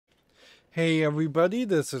Hey everybody,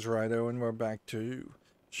 this is Rydo and we're back to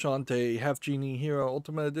Shantae Half-Genie Hero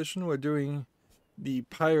Ultimate Edition. We're doing the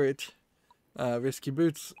Pirate Risky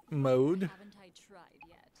Boots mode, Haven't I tried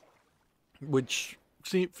yet? which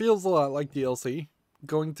feels a lot like DLC.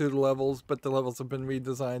 Going through the levels, but the levels have been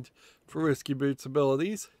redesigned for Risky Boots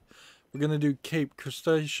abilities. We're going to do Cape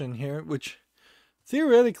Crustacean here, which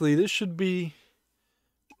theoretically this should be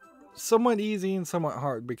somewhat easy and somewhat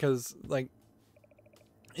hard because, like,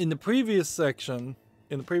 in the previous section,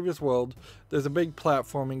 in the previous world, there's a big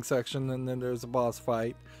platforming section and then there's a boss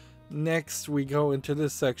fight. Next, we go into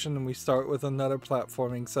this section and we start with another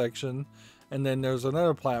platforming section, and then there's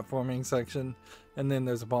another platforming section, and then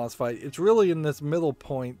there's a boss fight. It's really in this middle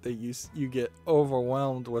point that you get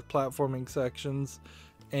overwhelmed with platforming sections,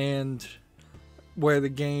 and where the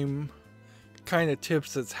game kind of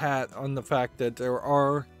tips its hat on the fact that there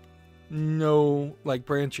are no like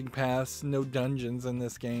branching paths, no dungeons in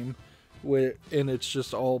this game, and it's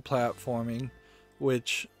just all platforming,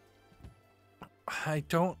 which I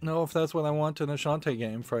don't know if that's what I want in a Shantae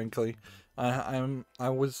game, frankly. I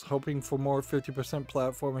was hoping for more 50%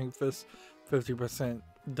 platforming, 50%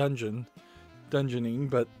 dungeoning,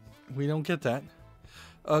 but we don't get that.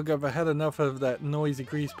 Ugh, I've had enough of that noisy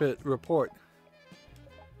grease pit report.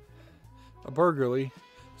 A burglary.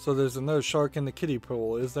 So there's another shark in the kiddie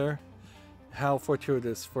pool, is there? How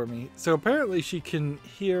fortuitous for me. So apparently she can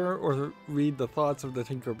hear or read the thoughts of the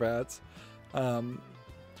Tinkerbats,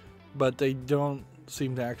 but they don't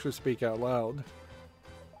seem to actually speak out loud.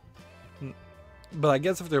 But I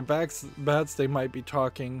guess if they're bats, they might be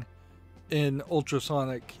talking in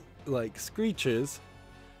ultrasonic, like, screeches,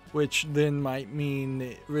 which then might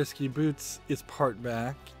mean Risky Boots is part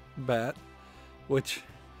bat, which,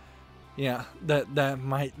 yeah, that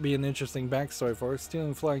might be an interesting backstory for her.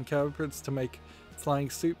 Stealing flying carpets to make flying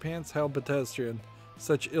suit pants? How pedestrian.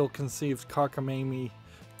 Such ill-conceived cockamamie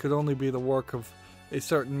could only be the work of a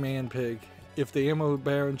certain man-pig. If the ammo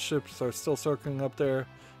baron ships are still circling up there,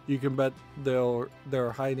 you can bet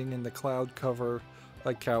they're hiding in the cloud cover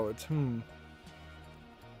like cowards.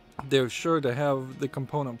 They're sure to have the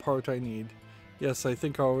component part I need. Yes, I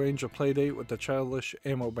think I'll arrange a playdate with the childish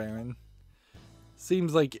ammo baron.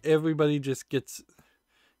 Seems like everybody just gets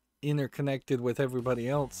interconnected with everybody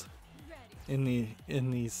else in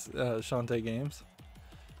these Shantae games.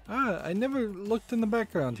 I never looked in the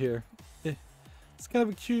background here. It's kind of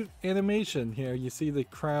a cute animation here. You see the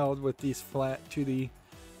crowd with these flat 2D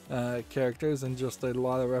characters and just a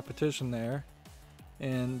lot of repetition there.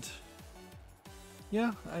 And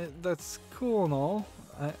yeah, that's cool and all.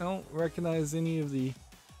 I don't recognize any of the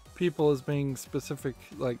people as being specific,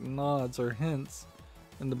 like, nods or hints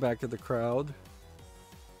in the back of the crowd.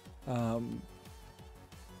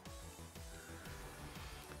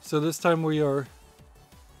 So this time we are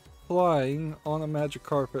flying on a magic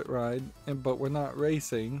carpet ride, but we're not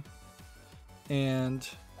racing, and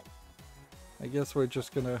I guess we're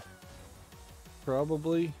just gonna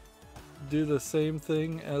probably do the same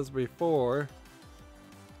thing as before,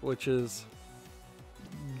 which is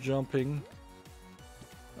jumping.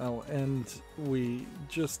 Oh, and we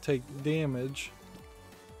just take damage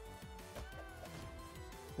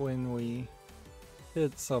when we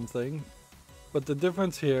hit something. But the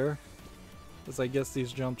difference here is I guess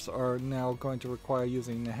these jumps are now going to require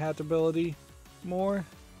using the hat ability more.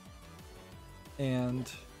 And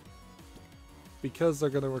because they're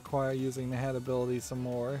going to require using the hat ability some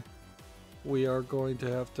more, we are going to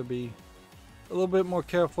have to be a little bit more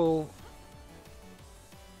careful.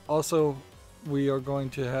 Also, we are going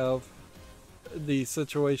to have the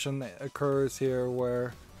situation that occurs here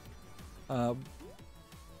where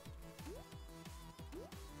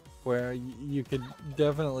you could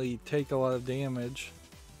definitely take a lot of damage,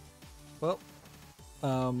 well,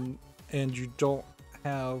 and you don't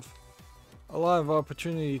have a lot of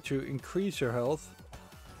opportunity to increase your health.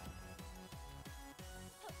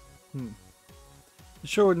 It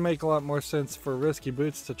sure would make a lot more sense for Risky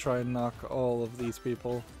Boots to try and knock all of these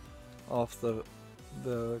people off the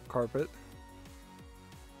carpet.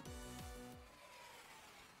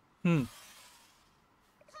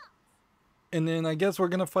 And then I guess we're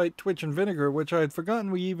gonna fight Twitch and Vinegar, which I had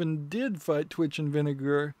forgotten we even did fight Twitch and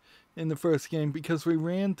Vinegar in the first game, because we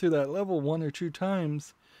ran through that level 1 or 2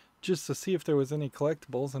 times just to see if there was any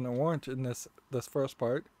collectibles, and there weren't in this first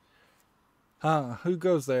part. Who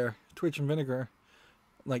goes there? Twitch and Vinegar.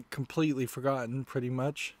 Like, completely forgotten, pretty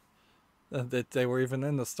much, that they were even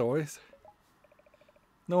in the stories.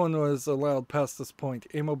 No one was allowed past this point.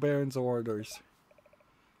 Ammo Baron's orders.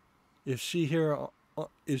 Is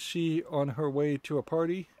she on her way to a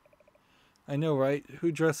party? I know, right?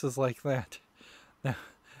 Who dresses like that?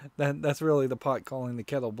 That's really the pot calling the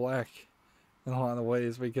kettle black in a lot of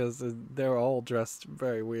ways, because they're all dressed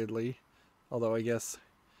very weirdly. Although I guess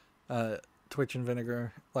Twitch and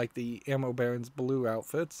Vinegar like the Ammo Baron's blue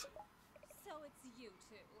outfits. So it's you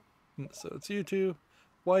two. So it's you two.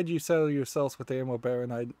 Why'd you settle yourselves with the Ammo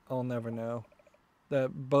Baron? I'll never know.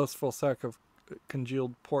 That boastful sack of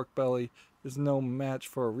congealed pork belly is no match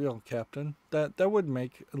for a real captain. That would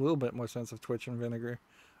make a little bit more sense if Twitch and Vinegar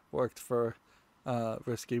worked for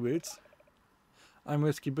Risky Boots. I'm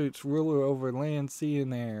Risky Boots, ruler over land, sea,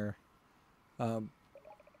 and air.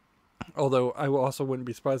 Although I also wouldn't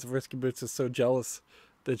be surprised if Risky Boots is so jealous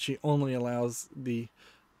that she only allows the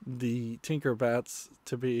Tinker Bats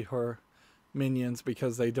to be her minions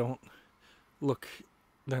because they don't look,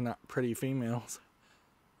 they're not pretty females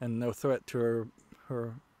and no threat to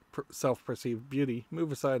her self-perceived beauty.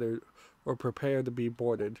 Move aside or prepare to be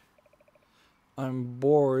boarded. I'm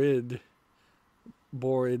bored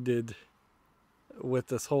with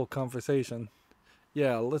this whole conversation.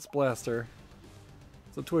 Yeah, let's blast her.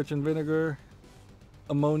 So Twitch and Vinegar,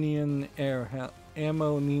 ammonian airheads.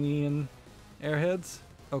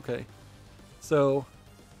 Okay, so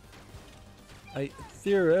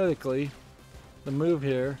theoretically the move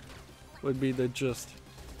here would be to just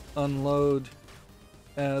unload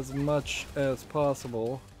as much as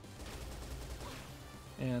possible,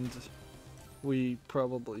 and we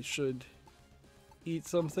probably should eat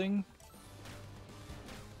something.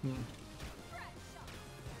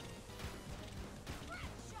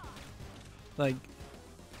 Like,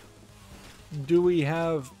 do we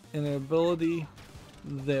have an ability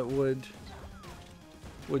that would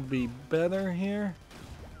be better here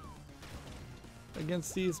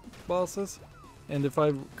against these bosses? And if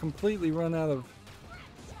I completely run out of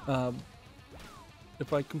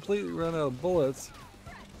bullets,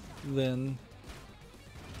 then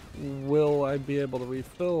will I be able to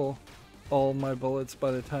refill all my bullets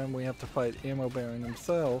by the time we have to fight Ammo Baron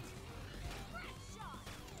himself?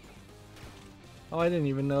 Oh, I didn't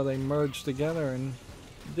even know they merged together and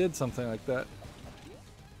did something like that.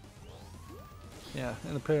 Yeah,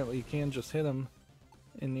 and apparently you can just hit them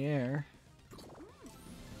in the air.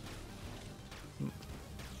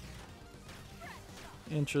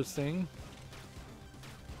 Interesting.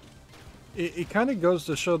 It kind of goes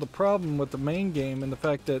to show the problem with the main game and the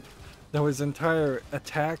fact that there was entire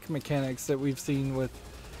attack mechanics that we've seen with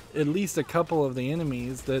at least a couple of the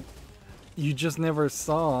enemies that you just never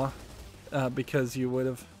saw because you would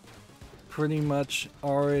have pretty much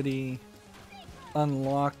already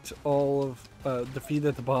unlocked all of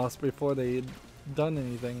defeated the boss before they had done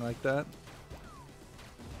anything like that.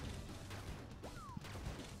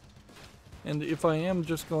 And if I am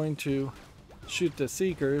just going to shoot the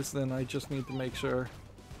seekers, then I just need to make sure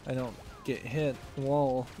I don't get hit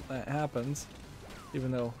while that happens, even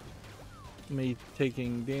though me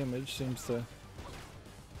taking damage seems to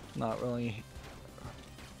not really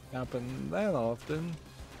happen that often.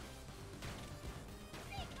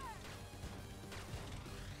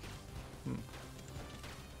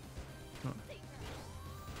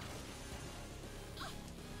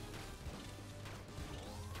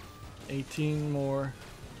 18 more.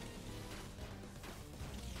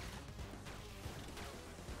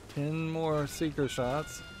 10 more seeker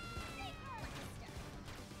shots.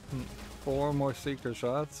 4 more seeker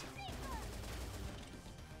shots.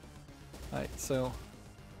 Alright, so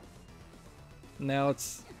now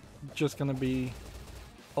it's just gonna be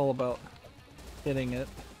all about hitting it.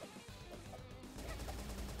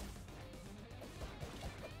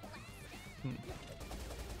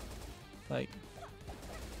 Like,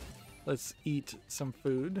 let's eat some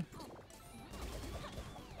food.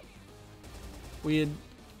 We had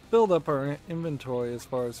filled up our inventory as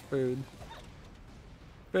far as food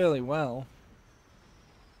fairly well,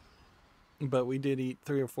 but we did eat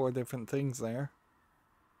 3 or 4 different things there.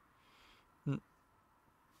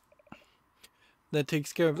 That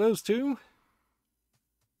takes care of those 2.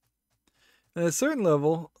 At a certain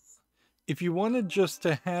level, if you wanted just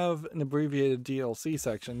to have an abbreviated DLC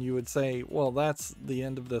section, you would say, well, that's the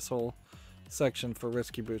end of this whole section for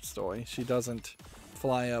Risky Boots' story. She doesn't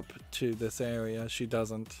fly up to this area. She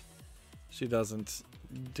doesn't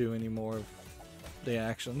do any more of the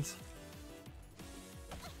actions.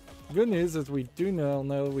 Good news is we do now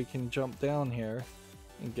know we can jump down here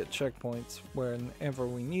and get checkpoints whenever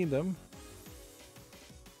we need them.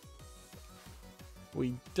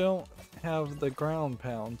 We don't have the ground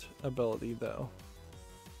pound ability though.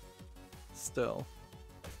 Still.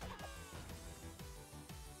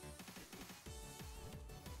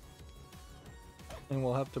 And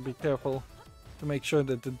we'll have to be careful to make sure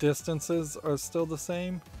that the distances are still the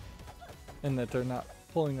same and that they're not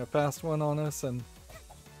pulling a fast one on us and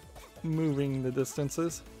moving the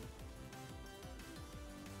distances.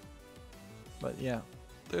 But yeah,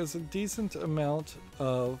 there's a decent amount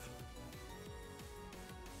of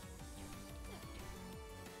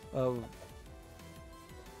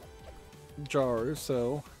jars,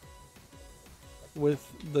 so with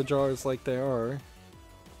the jars like they are,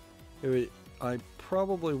 I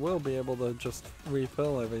probably will be able to just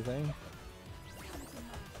refill everything.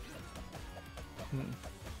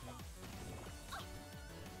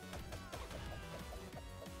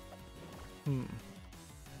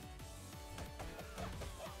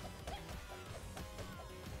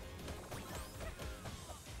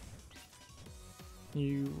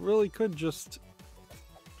 You really could just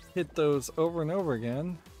hit those over and over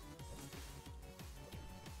again.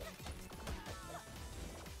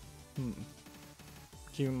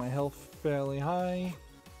 Keeping my health fairly high,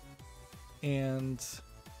 and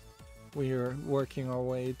we are working our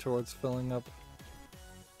way towards filling up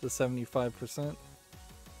the 75%.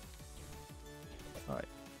 Alright.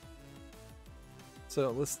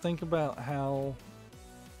 So let's think about how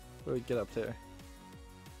we get up there.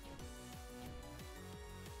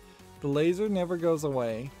 The laser never goes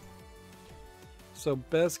away. So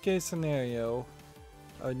best case scenario,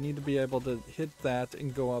 I need to be able to hit that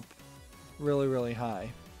and go up really, really high.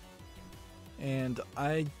 And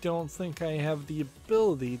I don't think I have the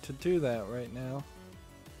ability to do that right now.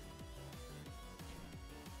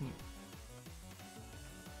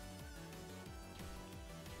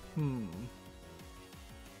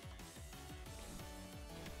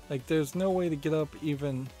 Like, there's no way to get up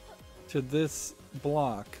even to this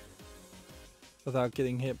block without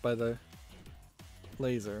getting hit by the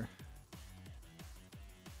laser.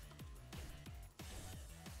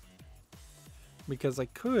 Because I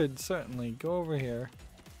could certainly go over here,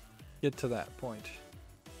 get to that point.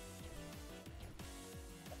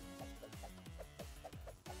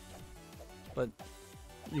 But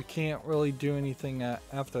you can't really do anything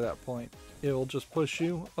after that point. It will just push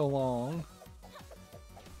you along.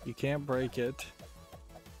 You can't break it.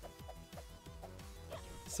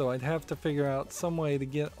 So I'd have to figure out some way to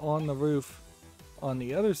get on the roof on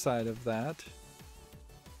the other side of that.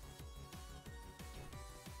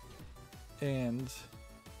 And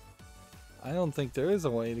I don't think there is a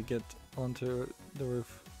way to get onto the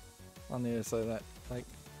roof on the other side of that. Like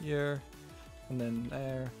here, and then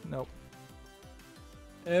there. Nope.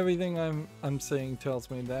 Everything I'm saying tells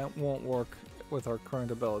me that won't work with our current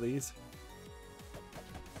abilities.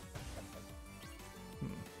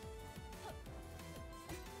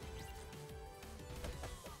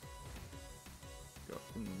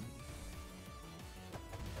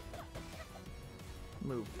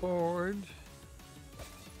 Move forward.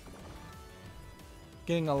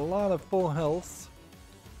 Getting a lot of full health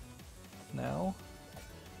now.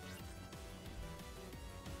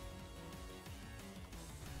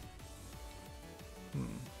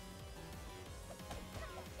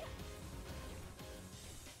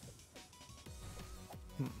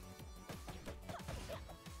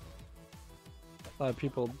 A lot of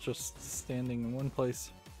people just standing in one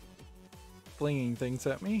place, flinging things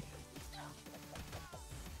at me.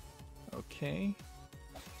 Okay.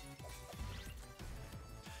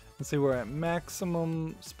 Let's see, we're at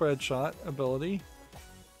maximum spread shot ability.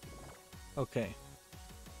 Okay.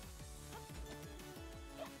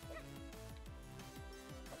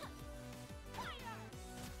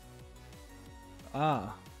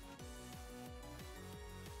 Ah.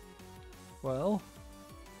 Well,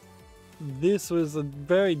 this was a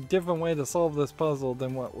very different way to solve this puzzle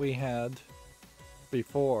than what we had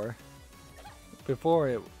before.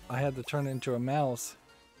 Before I had to turn into a mouse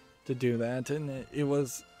to do that, and it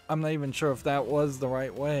was, I'm not even sure if that was the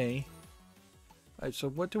right way. Alright, so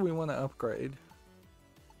what do we want to upgrade?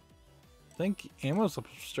 I think ammo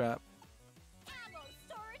strap. Ammo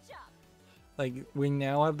storage up. Like, we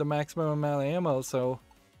now have the maximum amount of ammo, so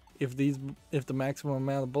if the maximum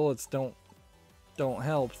amount of bullets don't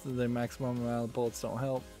help, the maximum amount of bullets don't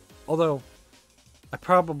help. Although I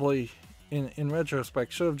probably in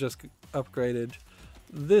retrospect should have just upgraded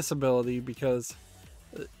this ability, because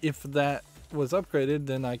if that was upgraded,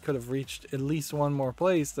 then I could have reached at least one more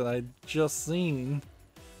place that I'd just seen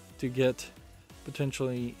to get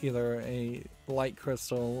potentially either a light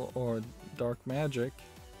crystal or dark magic,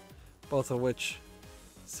 both of which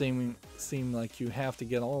seem like you have to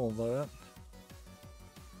get all of that.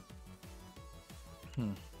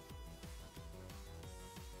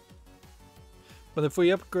 But if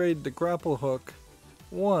we upgrade the grapple hook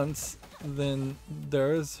once, then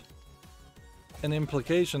there's an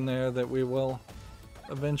implication there that we will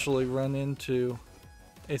eventually run into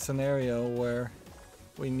a scenario where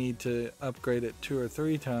we need to upgrade it 2 or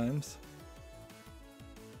 3 times.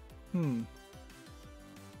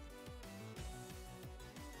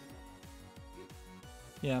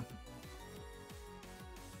 Yeah.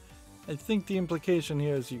 I think the implication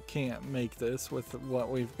here is you can't make this with what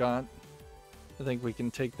we've got. I think we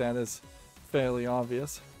can take that as fairly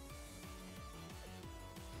obvious.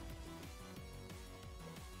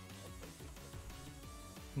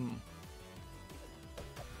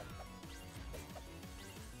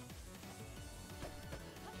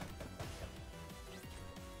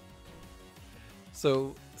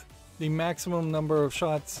 So the maximum number of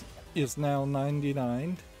shots is now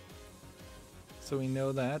 99. So we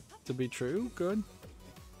know that to be true. Good.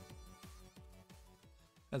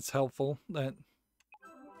 That's helpful. That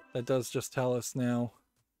does just tell us now.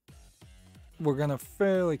 We're gonna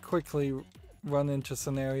fairly quickly run into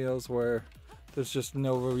scenarios where there's just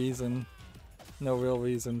no real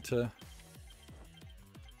reason to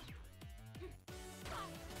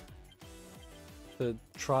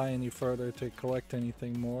try any further to collect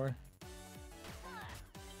anything more.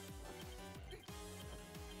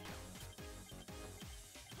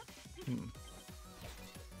 Let's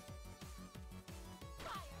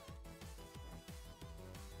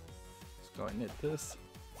go and hit this.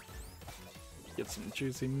 Get some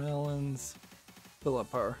juicy melons. Fill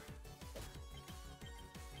up our...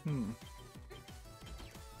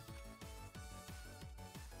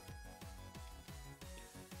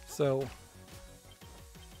 So...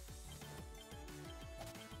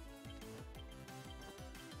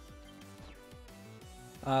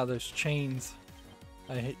 there's chains.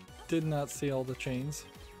 I did not see all the chains.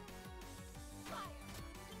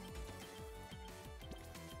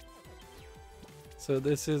 So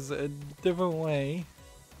this is a different way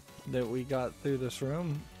that we got through this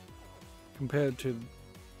room compared to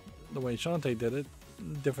the way Shantae did it.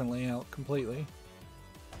 Different layout completely.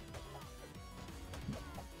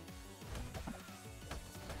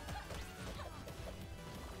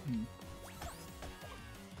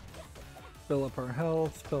 Fill up our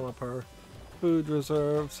health, fill up our food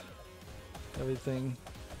reserves, everything.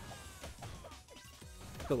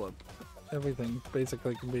 Fill up everything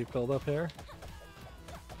basically can be filled up here.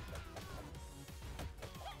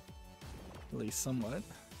 At least somewhat.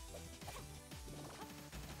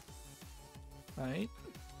 Right.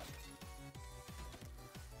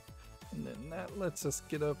 And then that lets us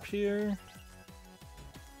get up here.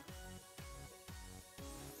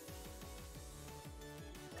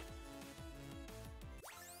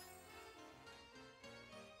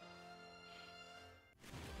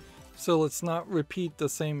 So let's not repeat the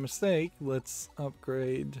same mistake. Let's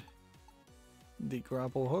upgrade the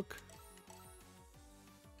grapple hook.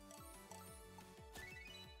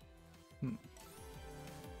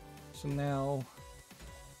 So now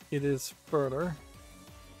it is further.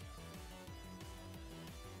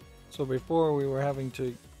 So before we were having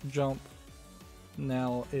to jump,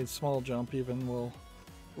 now a small jump even will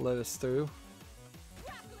let us through.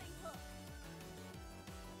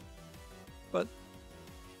 But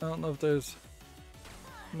I don't know if there's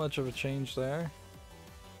much of a change there.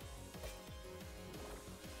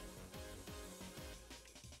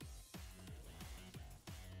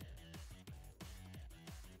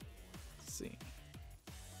 Let's see.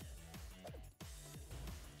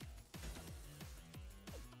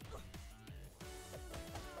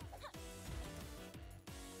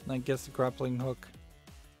 I guess the grappling hook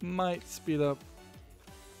might speed up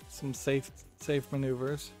some safe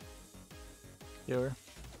maneuvers here.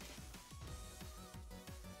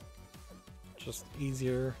 Just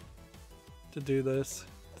easier to do this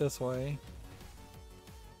way.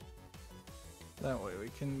 That way we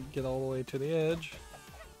can get all the way to the edge.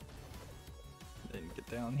 Then get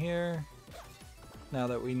down here. Now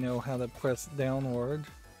that we know how to press downward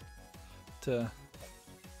to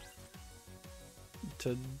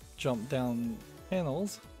jump down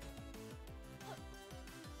panels.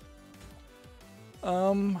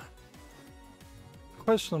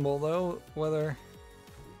 Questionable though whether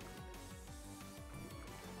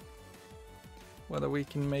we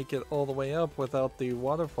can make it all the way up without the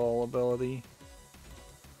waterfall ability.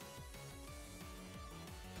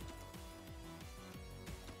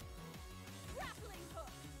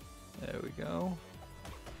 There we go.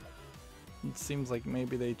 It seems like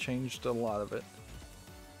maybe they changed a lot of it.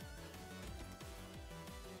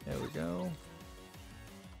 There we go.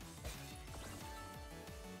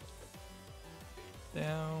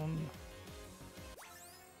 Down.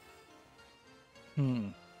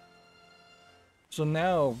 So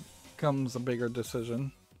now comes a bigger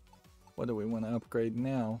decision. What do we want to upgrade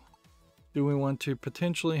now? Do we want to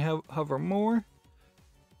potentially hover more?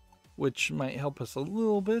 which might help us a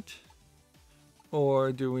little bit.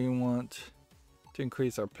 Or do we want to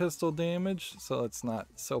increase our pistol damage so it's not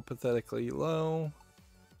so pathetically low?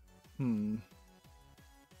 I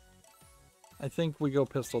think we go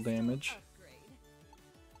pistol damage.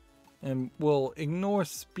 And we'll ignore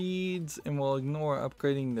speeds and we'll ignore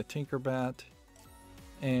upgrading the Tinkerbat.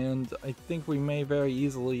 And I think we may very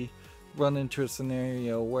easily run into a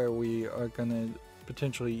scenario where we are going to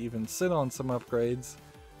potentially even sit on some upgrades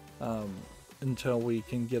until we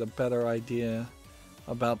can get a better idea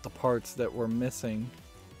about the parts that we're missing.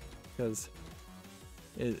 Because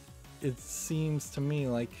it seems to me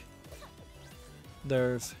like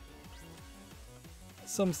there's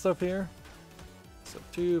some stuff here. So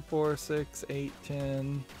 2, 4, 6, 8,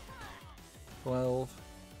 10, 12.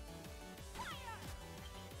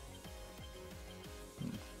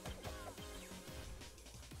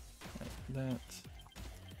 That,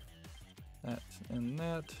 and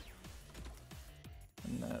that,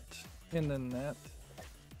 and that, and then that.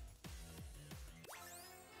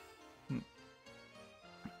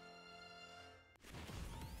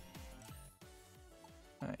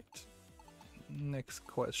 Alright, next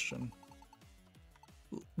question.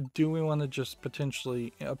 Do we want to just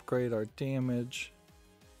potentially upgrade our damage?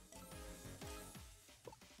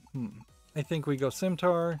 I think we go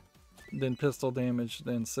Scimitar, then pistol damage,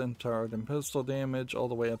 then Scimitar, then pistol damage, all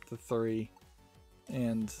the way up to 3.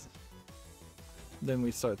 And then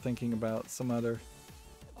we start thinking about some other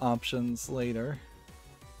options later.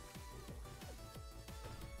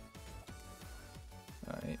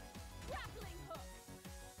 Alright.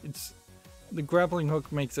 The grappling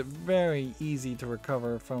hook makes it very easy to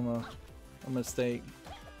recover from a mistake.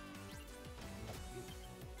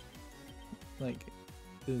 Like,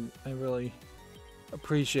 I really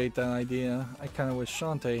appreciate that idea. I kind of wish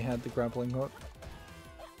Shantae had the grappling hook.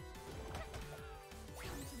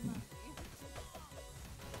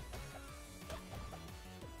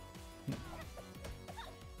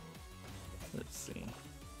 Let's see.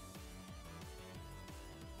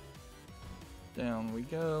 Down we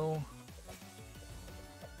go.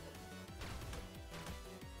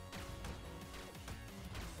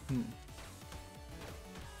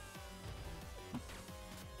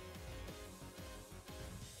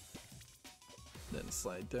 Then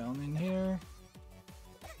slide down in here.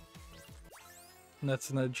 And that's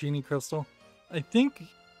another genie crystal. I think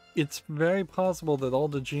it's very possible that all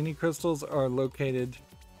the genie crystals are located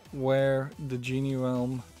where the genie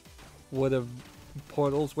realm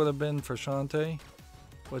portals would have been for Shantae,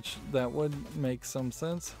 which that would make some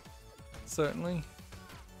sense, certainly.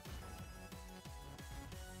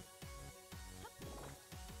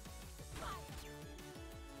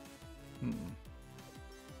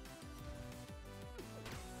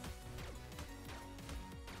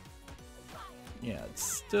 Yeah, it's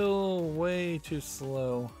still way too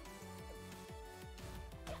slow.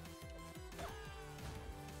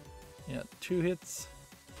 Yeah, 2 hits.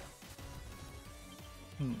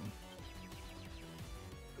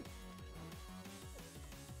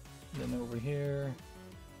 Then over here.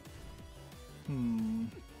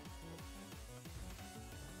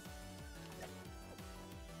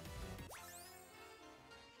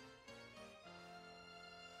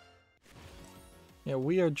 Yeah,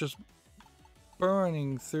 we are just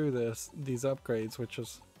burning through these upgrades, which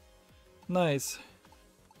is nice.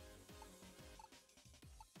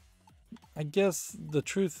 I guess the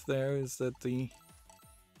truth there is that the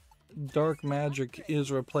dark magic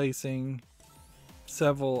is replacing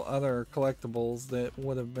several other collectibles that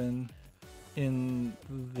would have been in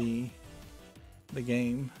the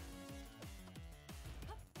game.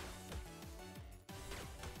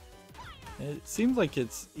 It seems like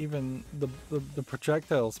it's even the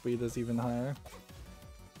projectile speed is even higher.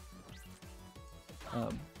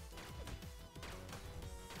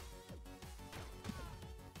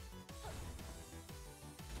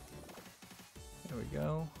 There we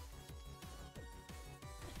go.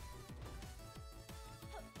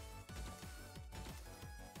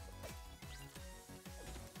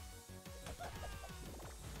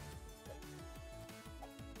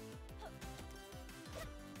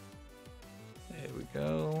 There we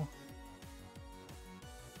go.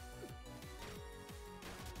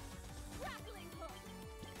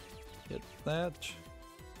 Hit that.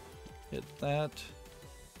 Hit that.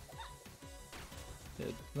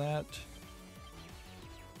 Hit that.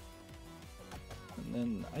 And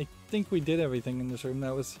then I think we did everything in this room.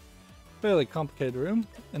 That was a fairly complicated room.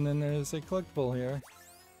 And then there's a collectible here.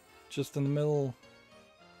 Just in the middle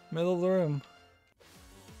of the room.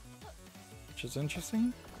 Which is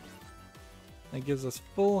interesting. That gives us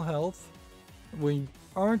full health. We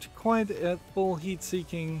aren't quite at full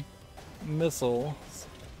heat-seeking missiles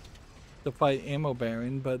to fight Ammo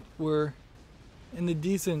Baron, but we're in a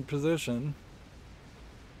decent position.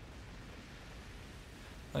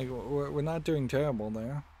 Like, we're not doing terrible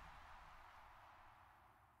there.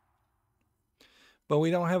 But we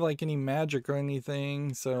don't have like any magic or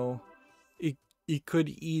anything, so it could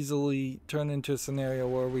easily turn into a scenario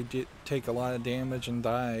where we take a lot of damage and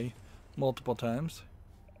die multiple times.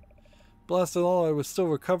 Blast it all, I was still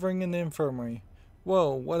recovering in the infirmary.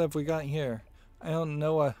 Whoa, what have we got here? I don't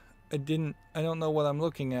know. I don't know what I'm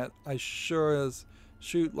looking at. I sure as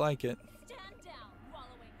shoot like it. Stand down,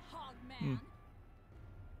 wallowing hog man.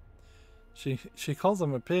 She calls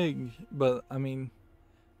him a pig, but I mean,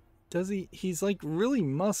 does he? He's like really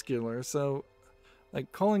muscular, so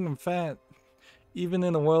like calling him fat, even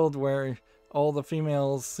in a world where all the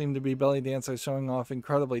females seem to be belly dancers showing off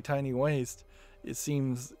incredibly tiny waist, it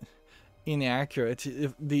seems inaccurate.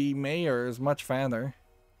 If the mayor is much fatter,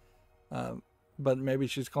 but maybe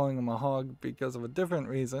she's calling him a hog because of a different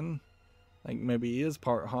reason. Like maybe he is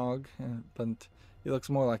part hog, but he looks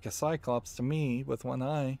more like a cyclops to me with one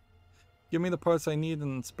eye. Give me the parts I need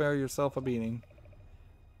and spare yourself a beating.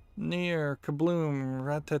 Near, kabloom,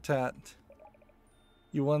 rat-tat-tat.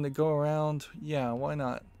 You want to go around? Yeah, why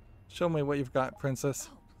not? Show me what you've got, princess.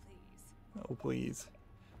 Oh, please. Oh, please.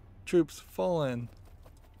 Troops, fall in.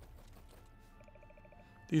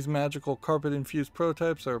 These magical carpet-infused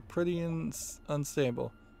prototypes are pretty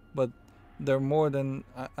unstable, but they're more than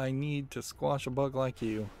I need to squash a bug like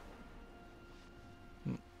you.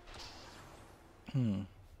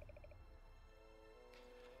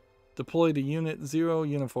 Deploy to Unit 0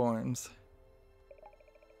 uniforms.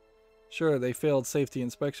 Sure, they failed safety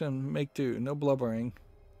inspection. Make do. No blubbering.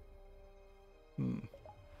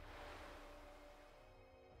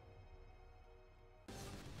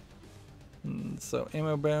 So,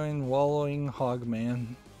 Ammo Baron, Wallowing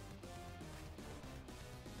Hogman.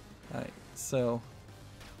 Alright, so...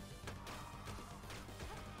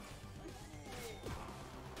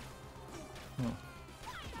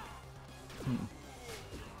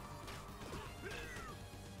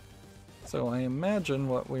 So I imagine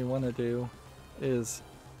what we want to do is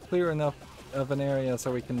clear enough of an area so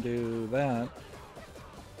we can do that.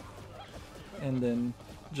 And then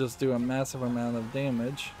just do a massive amount of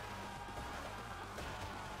damage.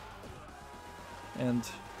 And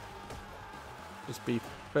just be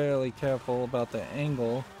fairly careful about the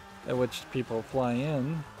angle at which people fly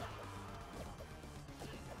in.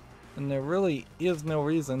 And there really is no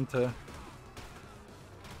reason to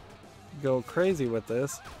go crazy with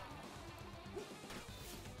this.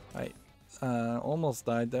 I almost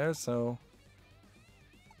died there, so...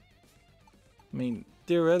 I mean,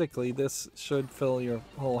 theoretically, this should fill your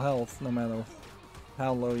whole health, no matter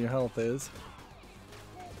how low your health is.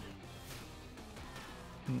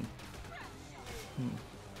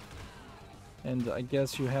 And I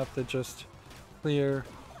guess you have to just clear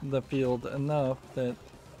the field enough that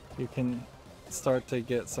you can start to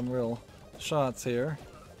get some real shots here.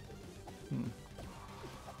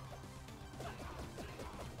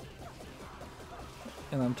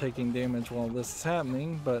 And I'm taking damage while this is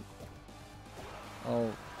happening, but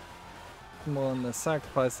I'll more on the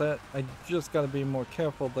sacrifice that. I just gotta be more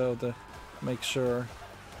careful though to make sure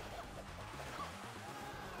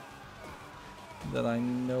that I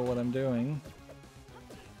know what I'm doing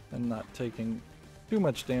and not taking too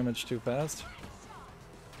much damage too fast.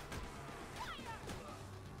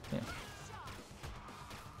 Yeah.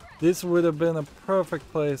 This would have been a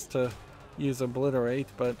perfect place to use Obliterate,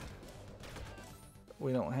 but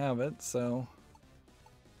we don't have it, so...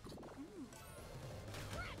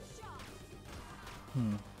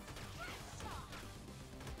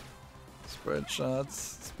 Spread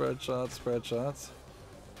shots, spread shots, spread shots.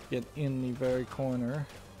 Get in the very corner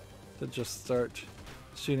to just start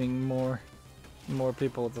shooting more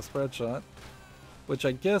people with the spread shot. Which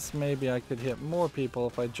I guess maybe I could hit more people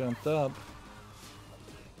if I jumped up.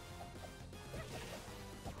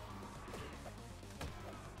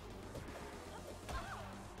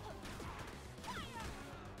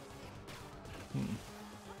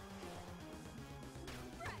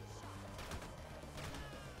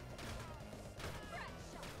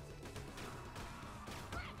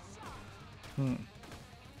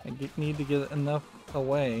 I need to get enough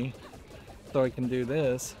away so I can do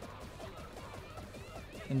this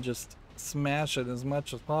and just smash it as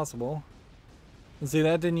much as possible. And see,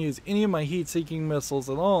 that didn't use any of my heat-seeking missiles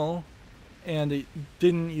at all, and it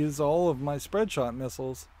didn't use all of my spread shot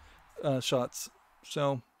missiles shots.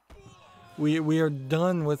 So we are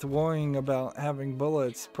done with worrying about having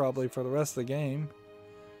bullets probably for the rest of the game.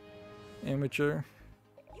 Amateur.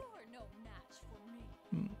 You're no match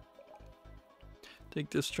for me. Take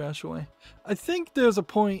this trash away. I think there's a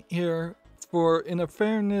point here for, in a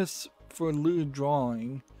fairness for lewd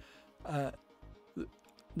drawing,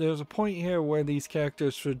 there's a point here where these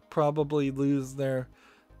characters should probably lose their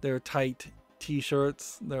tight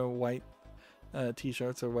t-shirts, their white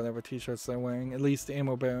t-shirts or whatever t-shirts they're wearing. At least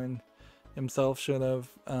Ammo Baron himself should have.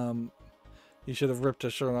 He should have ripped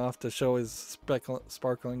his shirt off to show his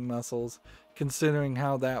sparkling muscles, considering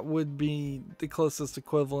how that would be the closest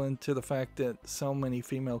equivalent to the fact that so many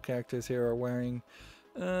female characters here are wearing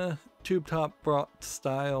tube top bra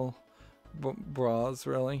style bras,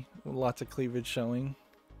 really. Lots of cleavage showing.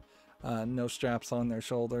 No straps on their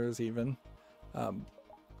shoulders even.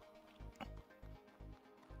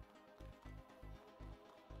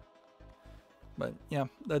 But yeah,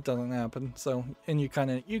 that doesn't happen. So, and you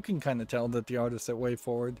can kind of tell that the artists at Way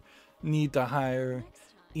Forward need to hire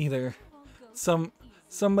either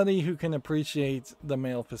somebody who can appreciate the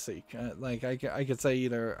male physique. Like I could say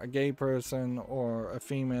either a gay person or a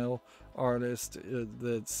female artist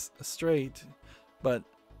that's straight, but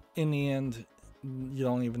in the end, you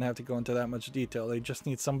don't even have to go into that much detail. They just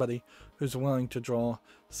need somebody who's willing to draw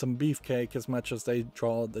some beefcake as much as they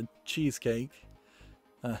draw the cheesecake.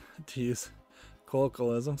 To use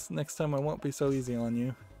colloquialisms. Next time I won't be so easy on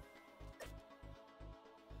you.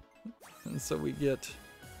 And so we get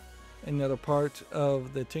another part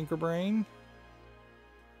of the Tinker Brain.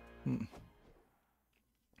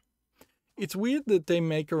 It's weird that they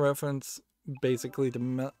make a reference basically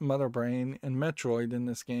to Mother Brain and Metroid in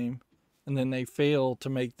this game, and then they fail to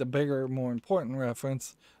make the bigger, more important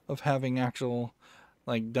reference of having actual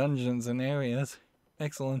like dungeons and areas.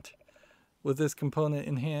 Excellent. With this component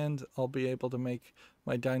in hand, I'll be able to make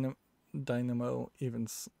my dynamo even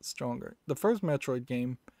stronger. The first Metroid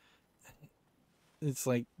game, it's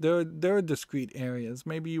like there are discrete areas.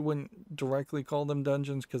 Maybe you wouldn't directly call them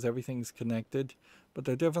dungeons because everything's connected, but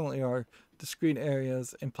there definitely are discrete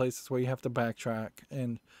areas and places where you have to backtrack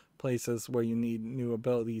and places where you need new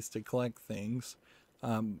abilities to collect things.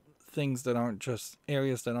 Things that aren't just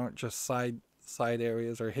areas that aren't just side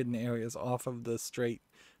areas or hidden areas off of the straight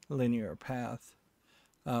linear path,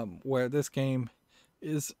 where this game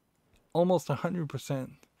is almost 100%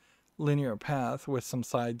 linear path with some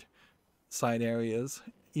side areas,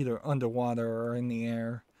 either underwater or in the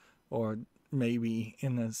air, or maybe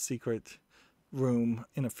in a secret room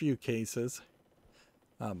in a few cases.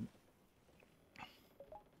 Let's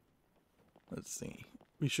see.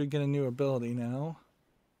 We should get a new ability now.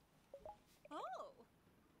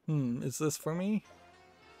 Is this for me?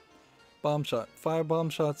 Bomb shot. Fire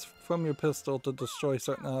bomb shots from your pistol to destroy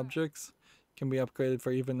certain objects. Can be upgraded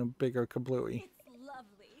for even a bigger kablooey.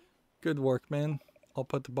 Good work, man. I'll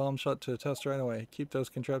put the bomb shot to the test right away. Keep those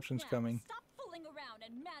contraptions coming. Stop fooling around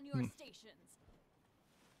and man your stations.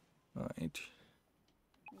 Alright.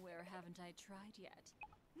 Where haven't I tried yet?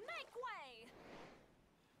 Make way!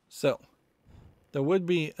 So, there would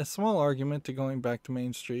be a small argument to going back to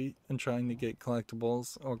Main Street and trying to get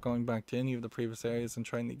collectibles, or going back to any of the previous areas and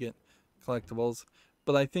trying to get collectibles,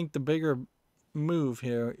 but I think the bigger move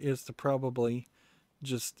here is to probably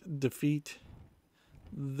just defeat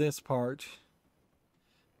this part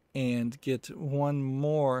and get one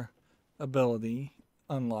more ability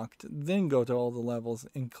unlocked, then go to all the levels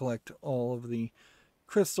and collect all of the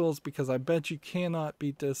crystals, because I bet you cannot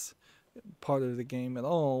beat this part of the game at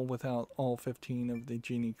all without all 15 of the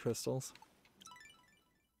genie crystals.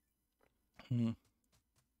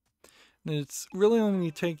 It's really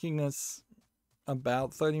only taking us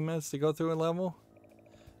about 30 minutes to go through a level.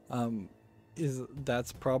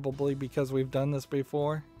 That's probably because we've done this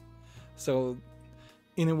before. So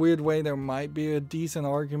in a weird way, there might be a decent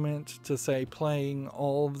argument to say playing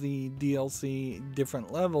all of the DLC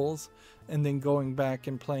different levels and then going back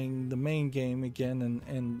and playing the main game again,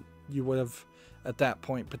 and you would have at that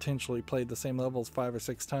point potentially played the same levels 5 or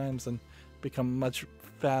 6 times and become much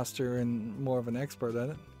faster and more of an expert at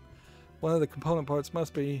it. One of the component parts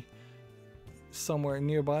must be somewhere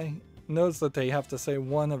nearby. Notice that they have to say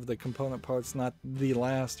one of the component parts, not the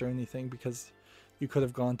last or anything, because you could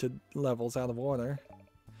have gone to levels out of order.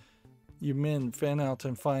 You men, fan out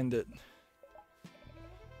and find it.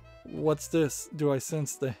 What's this? Do I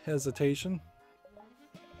sense the hesitation?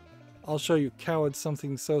 I'll show you cowards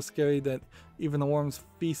something so scary that even the worms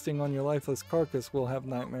feasting on your lifeless carcass will have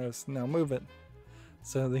nightmares. Now move it.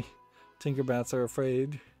 So the Tinkerbats are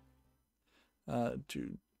afraid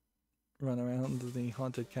to run around the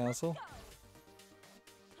haunted castle.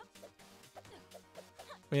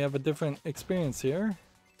 We have a different experience here.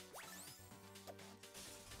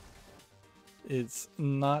 It's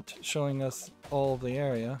not showing us all of the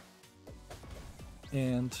area.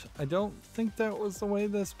 And I don't think that was the way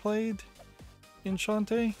this played in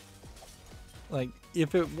Shantae. Like,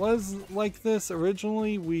 if it was like this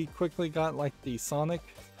originally, we quickly got like the Sonic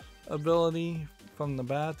ability from the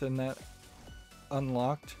bat, and that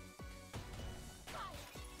unlocked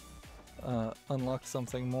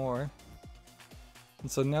something more. And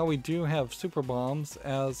so now we do have super bombs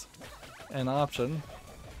as an option.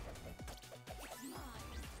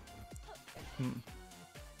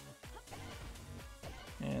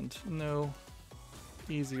 And no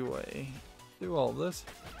easy way through all this.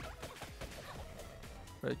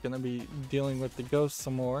 We're gonna be dealing with the ghosts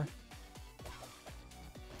some more.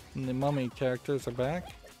 And the mummy characters are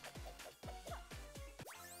back.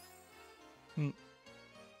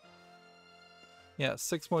 Yeah,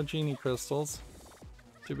 6 more genie crystals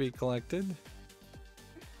to be collected.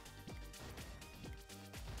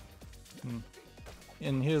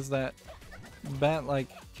 And here's that bat-like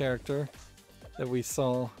character that we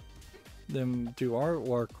saw them do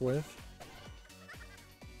artwork with.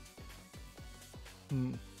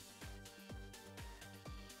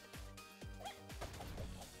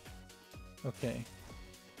 Okay.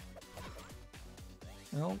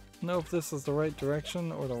 I don't know if this is the right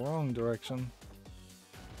direction or the wrong direction.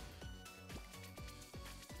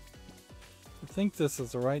 I think this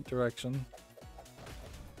is the right direction.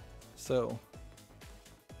 So.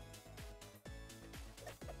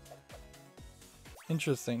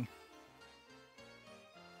 Interesting.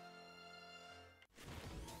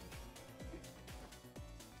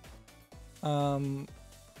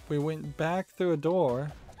 We went back through a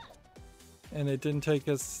door and it didn't take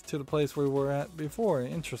us to the place we were at before.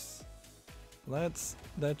 Interesting.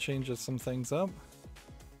 That changes some things up.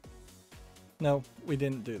 No, we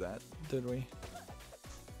didn't do that, did we?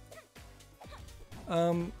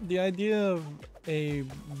 The idea of a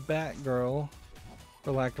Batgirl,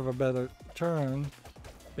 for lack of a better term,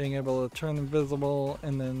 being able to turn invisible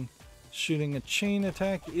and then shooting a chain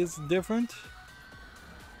attack is different.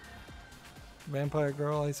 Vampire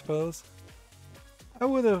girl, I suppose. I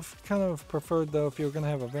would have kind of preferred, though, if you were going to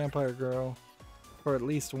have a vampire girl, for at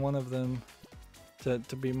least one of them to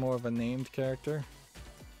be more of a named character.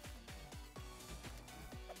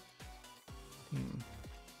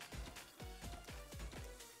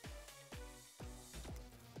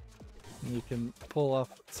 You can pull off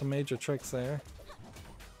some major tricks there.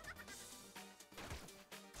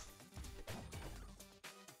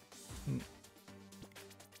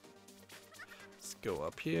 Let's go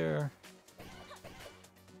up here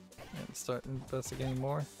and start investigating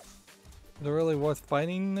more. Is it really worth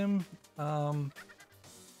fighting them? I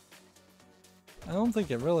don't think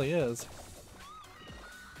it really is.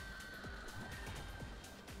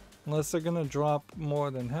 Unless they're gonna drop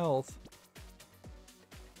more than health.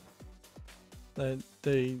 That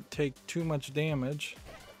they take too much damage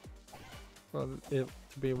for it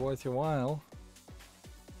to be worth your while.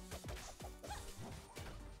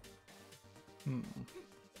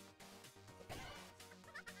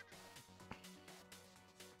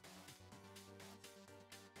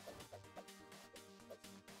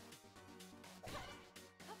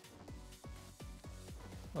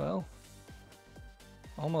 Well,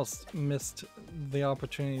 almost missed the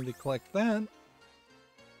opportunity to collect that.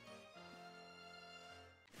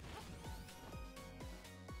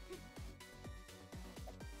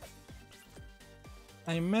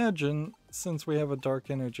 I imagine, since we have a dark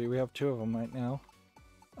energy, we have 2 of them right now.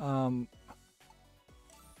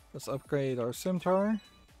 Let's upgrade our scimitar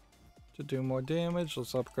to do more damage.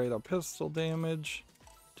 Let's upgrade our pistol damage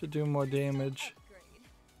to do more damage.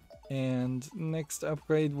 And next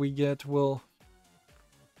upgrade we get will,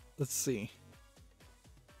 let's see,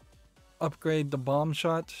 upgrade the bomb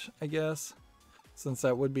shot, I guess, since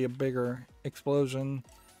that would be a bigger explosion,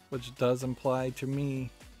 which does imply to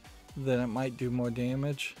me that it might do more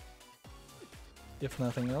damage, if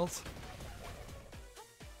nothing else.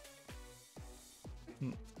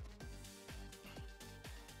 There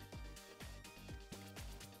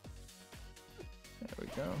we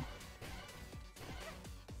go.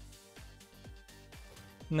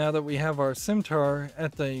 Now that we have our scimitar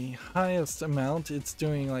at the highest amount, it's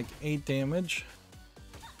doing like 8 damage.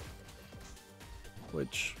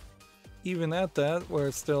 Which, even at that,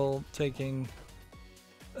 we're still taking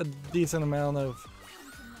a decent amount of...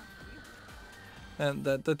 And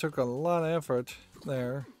that took a lot of effort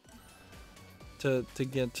there to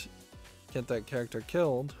get that character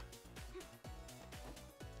killed.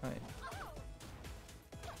 Right.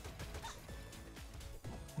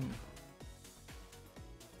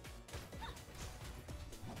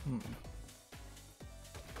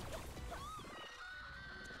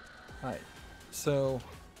 Alright, so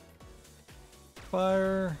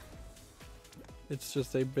fire. It's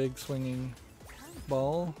just a big swinging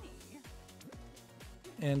ball.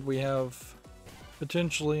 And we have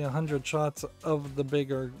potentially 100 shots of the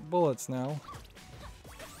bigger bullets now.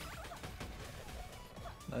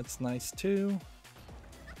 That's nice too.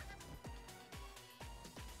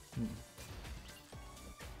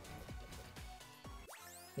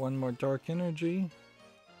 One more dark energy.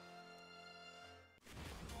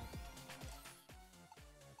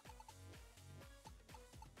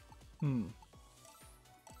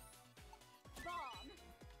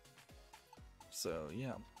 So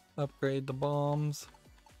yeah, upgrade the bombs.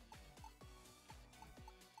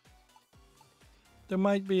 There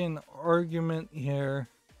might be an argument here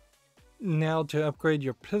now to upgrade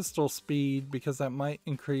your pistol speed, because that might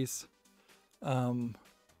increase the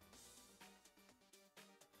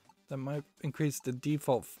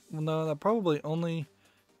default. Well, no, that probably only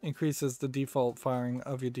increases the default firing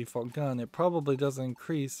of your default gun. It probably doesn't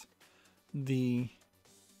increase the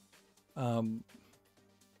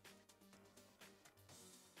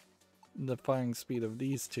firing speed of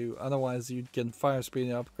these two. Otherwise you'd get fire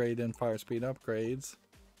speed upgrade and fire speed upgrades.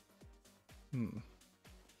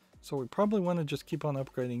 So we probably want to just keep on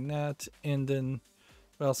upgrading that, and then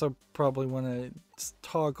we also probably want to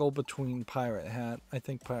toggle between Pirate Hat. I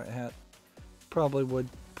think Pirate Hat probably would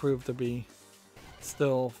prove to be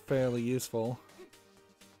still fairly useful.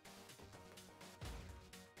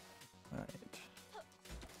 Alright.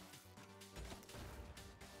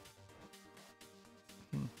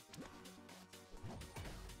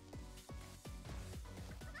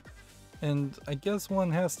 And I guess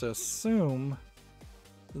one has to assume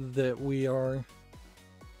that we are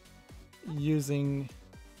using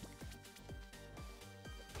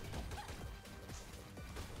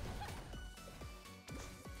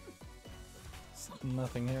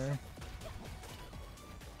nothing here.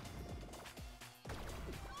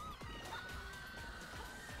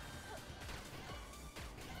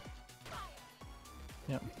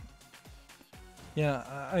 Yep. Yeah,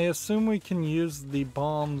 I assume we can use the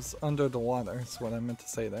bombs under the water, is what I meant to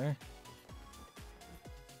say there.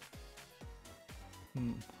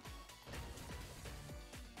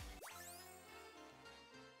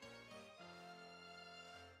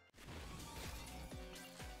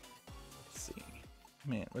 Let's see.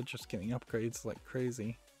 Man, we're just getting upgrades like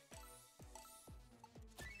crazy.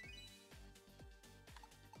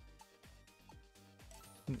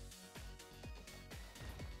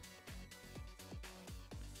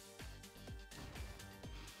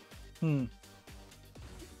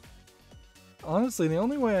 Honestly, the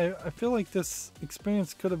only way I feel like this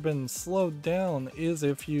experience could have been slowed down is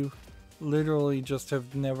if you literally just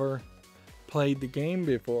have never played the game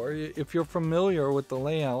before. If you're familiar with the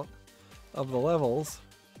layout of the levels,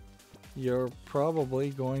 you're probably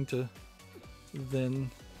going to then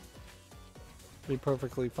be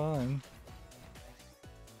perfectly fine.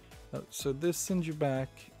 So this sends you back,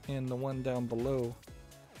 and the one down below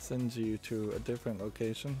sends you to a different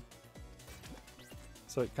location.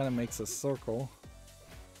 So it kind of makes a circle.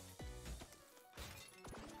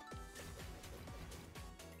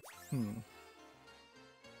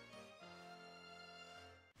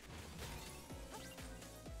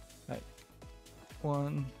 Right.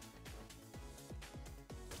 One.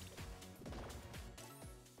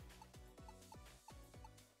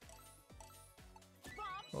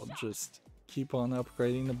 I'll just keep on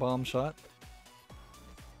upgrading the bomb shot,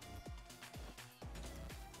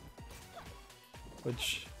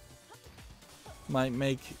 which might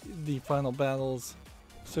make the final battles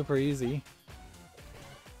super easy.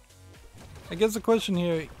 I guess the question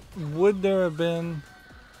here, would there have been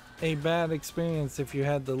a bad experience if you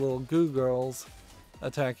had the little goo girls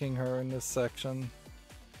attacking her in this section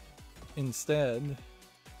instead?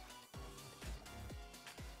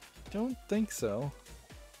 Don't think so.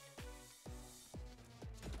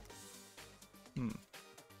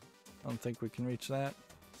 I don't think we can reach that.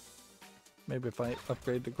 Maybe if I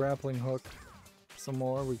upgrade the grappling hook some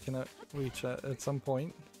more, we can reach that at some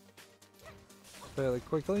point fairly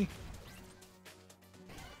quickly.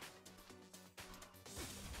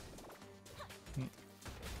 And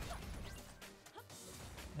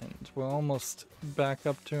we're almost back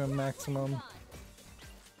up to a maximum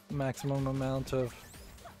amount of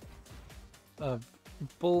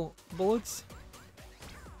bullets.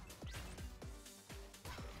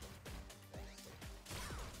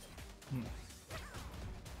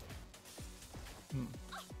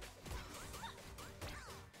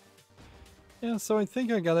 Yeah, so I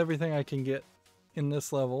think I got everything I can get in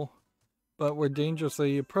this level, but we're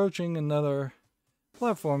dangerously approaching another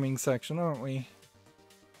platforming section, aren't we?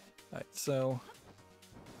 Alright, so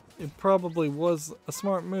it probably was a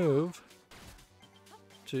smart move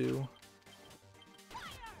to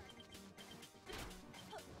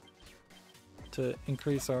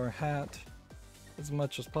increase our hat as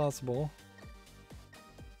much as possible.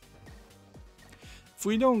 If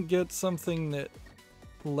we don't get something that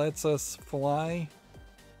lets us fly,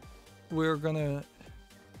 we're gonna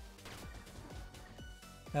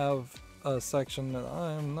have a section that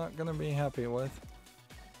I'm not gonna be happy with.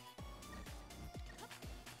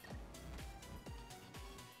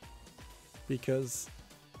 Because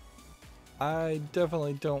I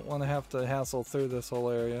definitely don't want to have to hassle through this whole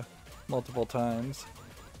area multiple times.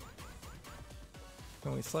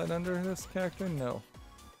 Can we slide under this character? No.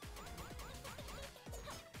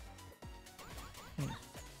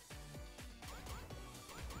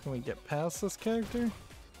 Can we get past this character?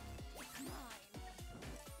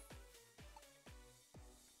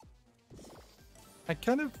 I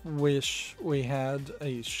kind of wish we had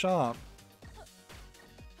a shop.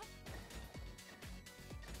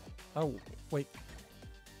 Oh, wait.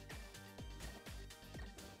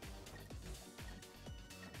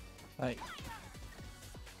 Right.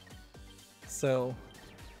 So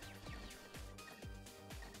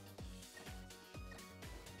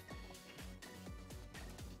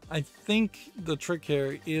I think the trick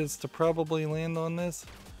here is to probably land on this,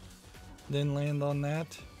 then land on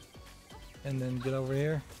that, and then get over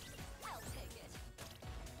here.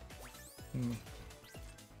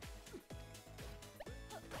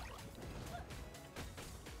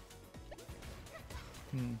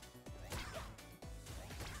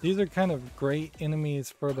 These are kind of great enemies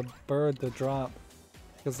for the bird to drop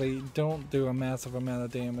because they don't do a massive amount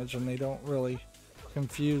of damage and they don't really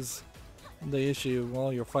confuse the issue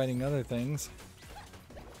while you're fighting other things.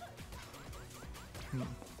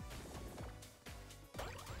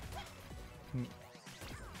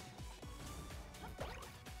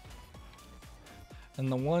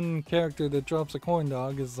 And the one character that drops a corn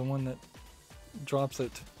dog is the one that drops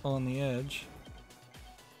it on the edge.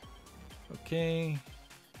 Okay.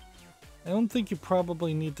 I don't think you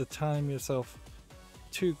probably need to time yourself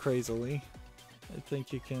too crazily. I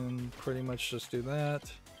think you can pretty much just do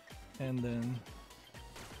that. And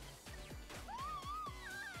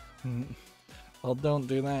then... well, don't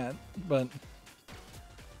do that, but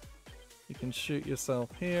you can shoot yourself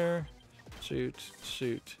here. Shoot,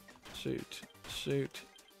 shoot, shoot, shoot.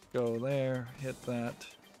 Go there, hit that.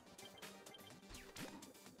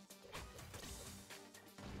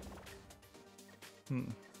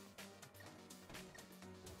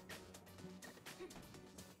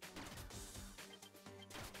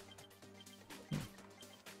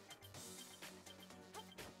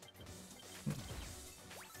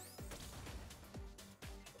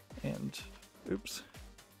 And, oops.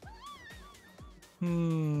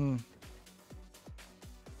 Well,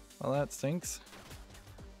 that stinks.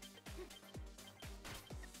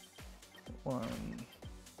 1,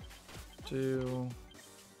 2.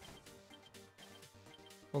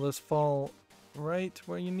 Will this fall right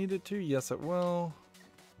where you need it to? Yes, it will.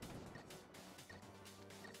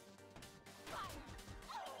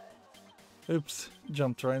 Oops,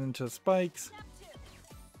 jumped right into spikes.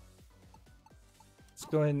 Let's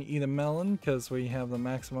go ahead and eat a melon because we have the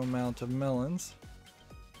maximum amount of melons.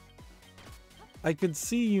 I could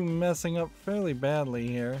see you messing up fairly badly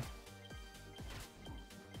here.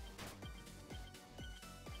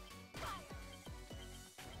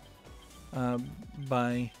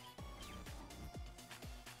 By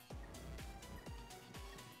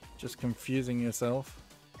just confusing yourself.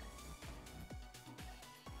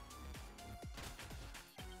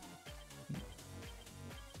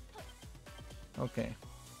 Okay.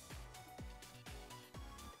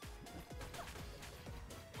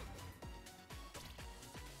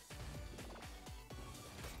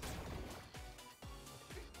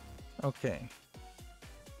 Okay.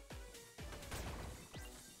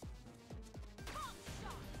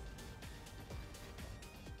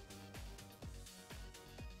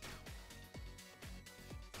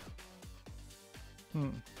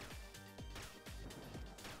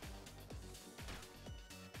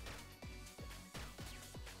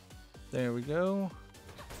 There we go.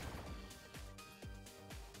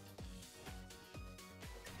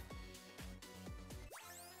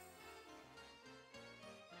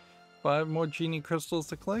 Five more genie crystals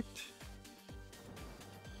to collect.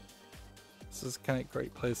 This is kind of a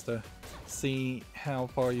great place to see how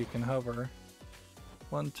far you can hover.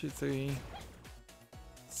 1, 2, 3.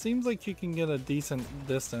 Seems like you can get a decent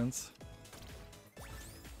distance.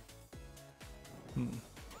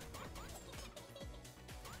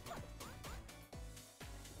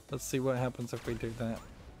 Let's see what happens if we do that.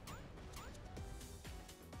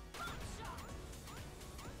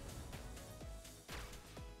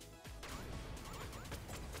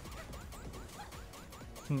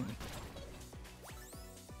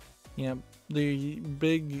 Yep, the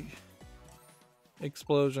big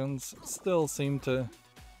explosions still seem to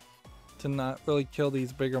not really kill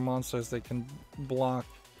these bigger monsters they can block.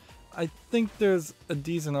 I think there's a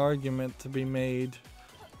decent argument to be made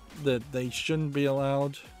that they shouldn't be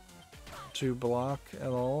allowed to block at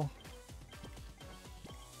all.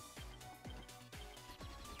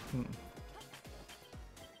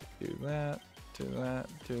 Do that, do that,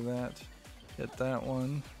 do that. Hit that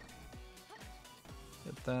one.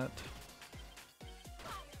 Hit that.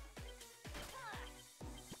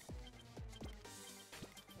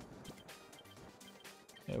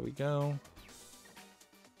 There we go.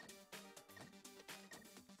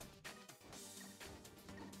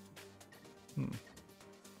 Then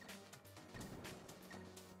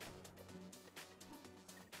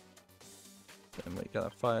we gotta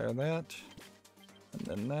fire that, and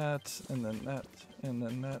then that, and then that, and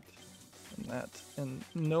then that, and that, and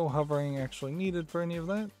no hovering actually needed for any of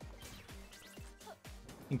that.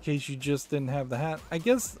 In case you just didn't have the hat. I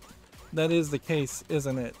guess that is the case,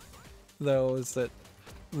 isn't it? Though, is that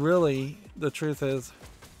really the truth is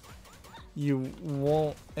you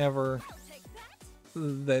won't ever.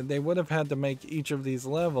 They would have had to make each of these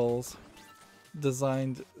levels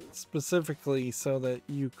designed specifically so that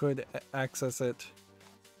you could access it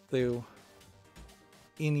through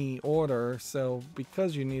any order. So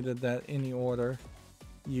because you needed that any order,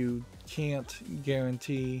 you can't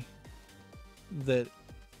guarantee that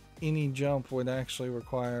any jump would actually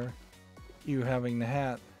require you having the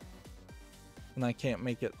hat. And I can't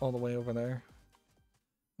make it all the way over there.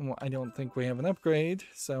 Well, I don't think we have an upgrade,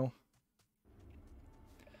 so...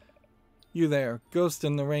 You there, Ghost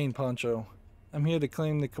in the Rain Poncho. I'm here to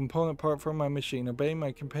claim the component part for my machine. Obey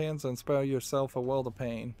my commands and spare yourself a world of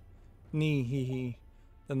pain. Nee, hee hee.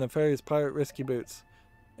 The nefarious pirate Risky Boots.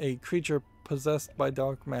 A creature possessed by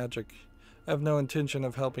dark magic. I have no intention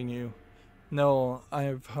of helping you. No, I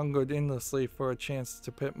have hungered endlessly for a chance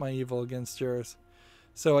to pit my evil against yours.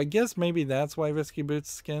 So I guess maybe that's why Risky Boots'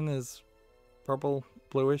 skin is purple,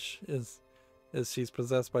 bluish, is she's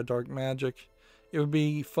possessed by dark magic. It would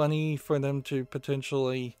be funny for them to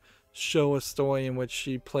potentially show a story in which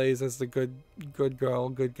she plays as the good girl,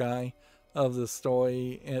 good guy of the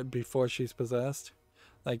story before she's possessed,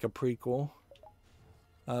 like a prequel.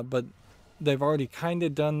 But they've already kind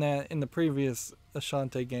of done that in the previous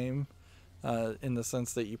Shantae game, in the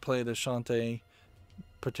sense that you played as Shantae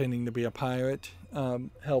pretending to be a pirate,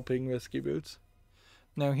 helping Risky Boots.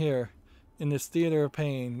 Now here, in this theater of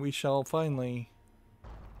pain, we shall finally...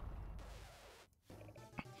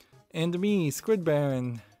 And me, Squid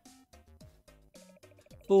Baron.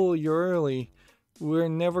 Fool, you're early. We're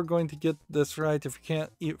never going to get this right if you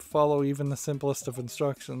can't follow even the simplest of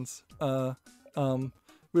instructions. Real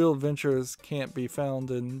adventures can't be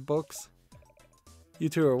found in books. You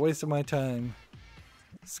two are wasting my time.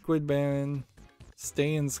 Squid Baron,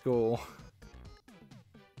 stay in school.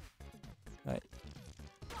 Alright.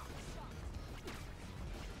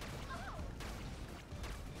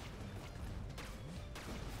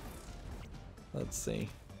 Let's see.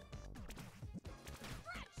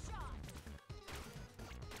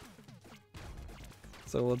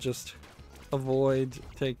 So we'll just avoid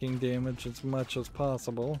taking damage as much as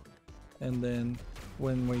possible, and then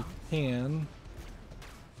when we can,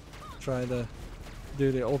 try to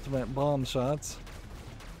do the ultimate bomb shots,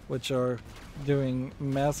 which are doing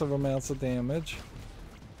massive amounts of damage.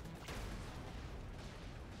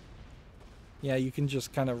 Yeah, you can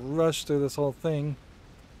just kind of rush through this whole thing.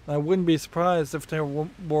 I wouldn't be surprised if there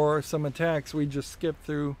were some attacks we just skipped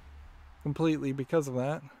through completely because of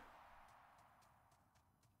that.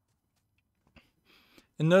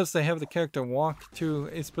 And notice they have the character walk to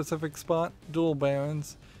a specific spot. Dual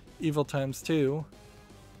Barons, Evil times 2.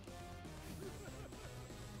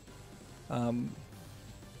 I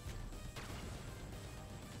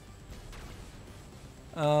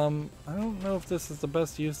don't know if this is the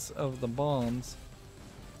best use of the bombs,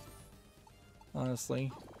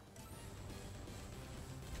 honestly.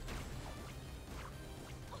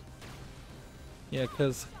 Yeah,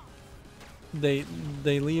 because they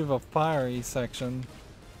leave a fiery section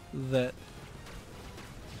that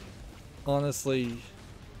honestly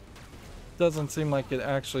doesn't seem like it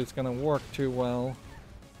actually is going to work too well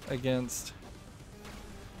against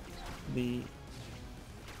the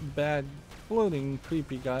bad floating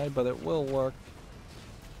creepy guy, but it will work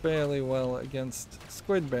fairly well against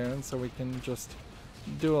Squid Baron, so we can just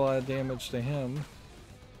do a lot of damage to him.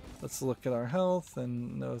 Let's look at our health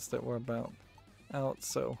and notice that we're about out,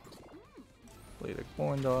 so bleed a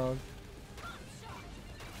corn dog.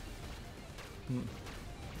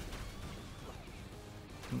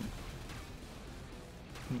 Hmm.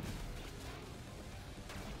 Hmm.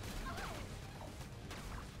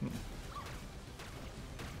 Hmm.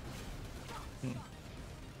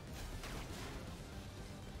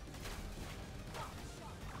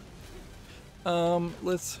 Hmm.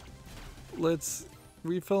 Let's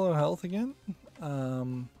refill our health again.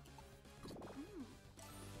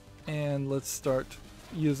 And let's start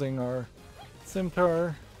using our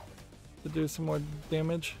scimitar to do some more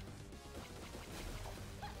damage.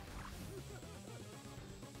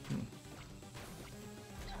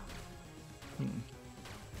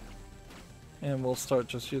 And we'll start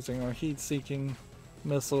just using our heat-seeking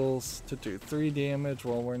missiles to do 3 damage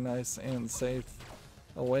while we're nice and safe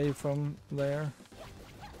away from there.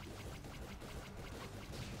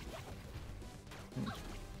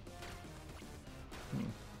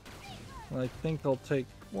 I think I'll take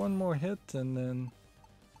one more hit and then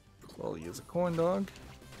we'll use a corn dog.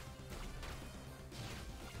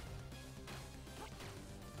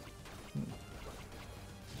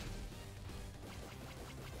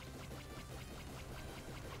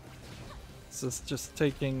 This is just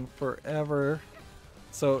taking forever.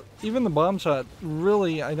 So even the bomb shot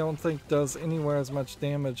really I don't think does anywhere as much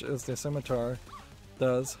damage as the scimitar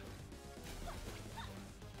does.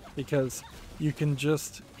 Because you can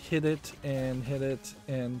just hit it and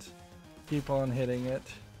keep on hitting it.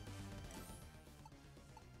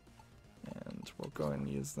 And we'll go and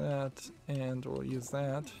use that, and we'll use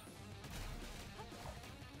that.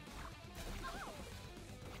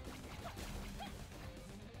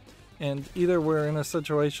 And either we're in a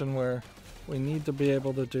situation where we need to be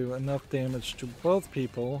able to do enough damage to both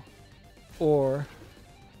people, or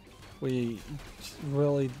we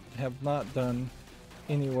really have not done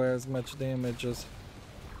anywhere as much damage as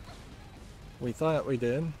we thought we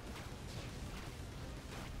did.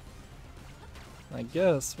 I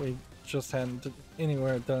guess we just hadn't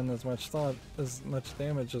anywhere done as much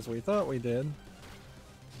damage as we thought we did.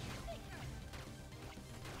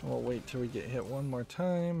 We'll wait till we get hit one more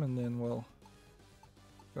time, and then we'll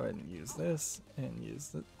go ahead and use this and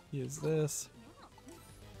use this.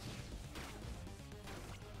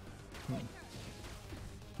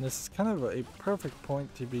 This is kind of a perfect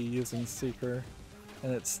point to be using Seeker,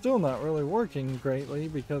 and it's still not really working greatly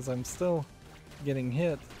because I'm still getting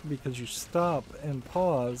hit because you stop and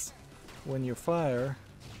pause when you fire,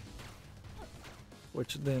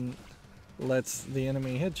 which then lets the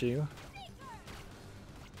enemy hit you.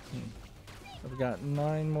 I've got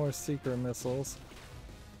 9 more Seeker missiles.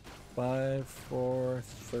 5, 4,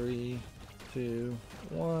 3, 2,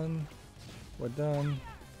 1. We're done.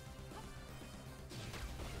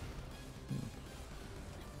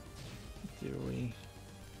 Do we?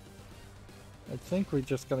 I think we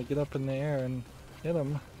just gotta get up in the air and hit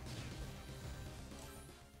them.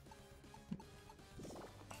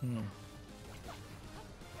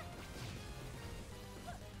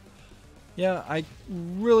 Yeah, I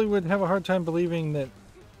really would have a hard time believing that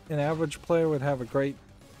an average player would have a great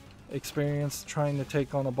experience trying to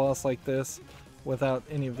take on a boss like this without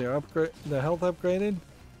any of their health upgraded.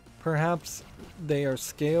 Perhaps they are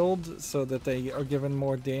scaled so that they are given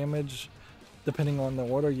more damage depending on the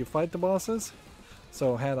order you fight the bosses.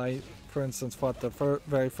 So had I, for instance, fought the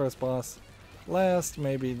very first boss last,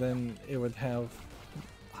 maybe then it would have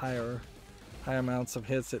higher amounts of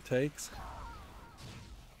hits it takes.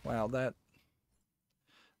 Wow, that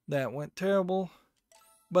went terrible.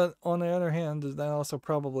 But on the other hand, that also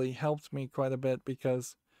probably helped me quite a bit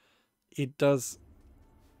because it does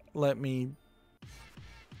let me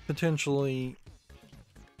potentially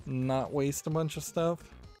not waste a bunch of stuff.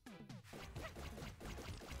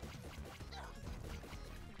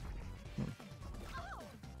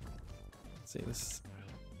 See, this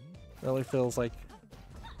really feels like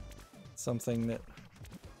something that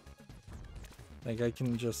like I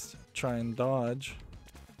can just try and dodge.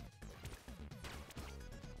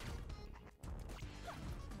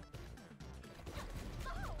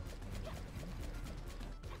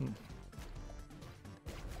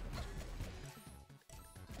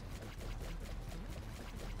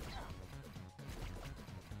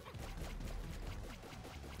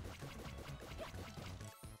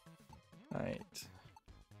 Alright.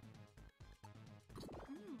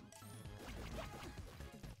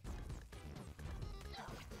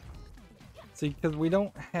 See, because we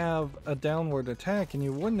don't have a downward attack, and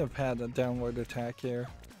you wouldn't have had a downward attack here.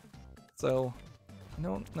 So, I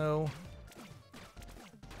don't know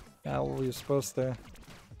how we're supposed to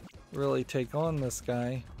really take on this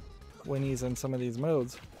guy when he's in some of these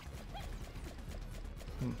modes.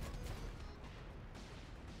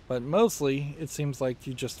 But mostly, it seems like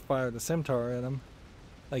you just fire the scimitar at him,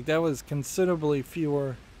 Like, that was considerably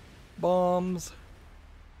fewer bombs.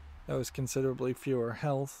 That was considerably fewer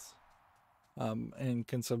health. And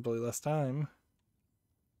considerably less time.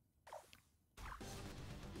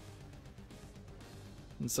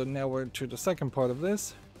 And so now we're to the second part of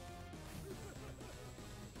this.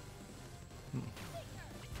 And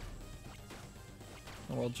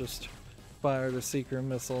we'll just fire the seeker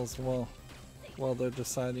missiles while they're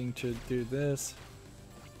deciding to do this.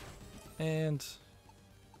 And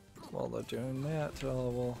while they're doing that,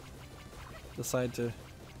 we'll decide to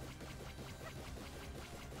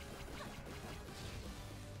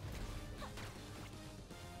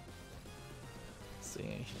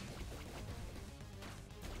see.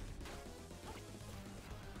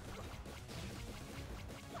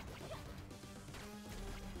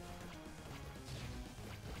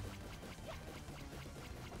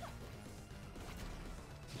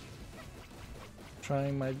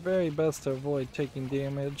 Trying my very best to avoid taking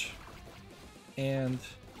damage and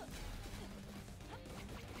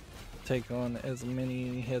take on as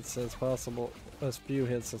many hits as possible, as few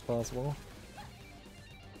hits as possible.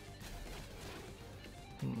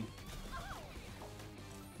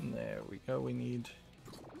 There we go, we need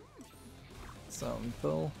some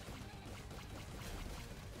fill.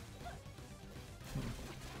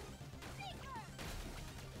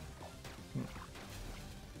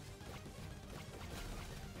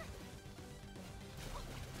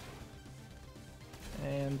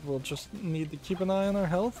 And we'll just need to keep an eye on our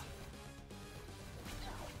health.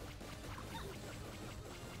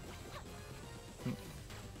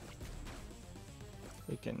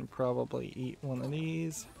 We can probably eat one of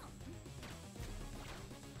these.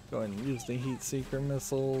 Go ahead and use the heat seeker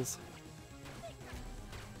missiles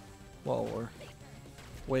while we're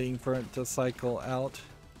waiting for it to cycle out.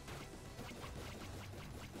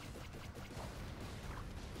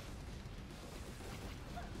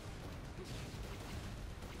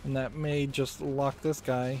 And that may just lock this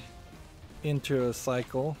guy into a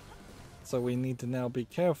cycle, so we need to now be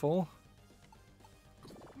careful.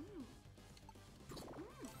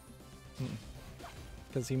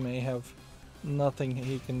 Because he may have nothing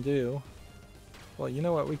he can do. Well, you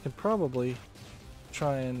know what, we could probably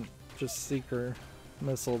try and just seeker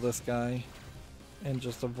missile this guy and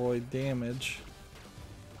just avoid damage.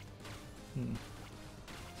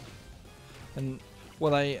 And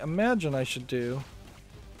what I imagine I should do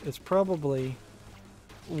is probably,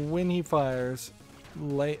 when he fires,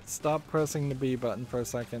 stop pressing the B button for a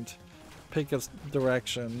second, pick a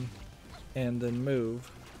direction, and then move.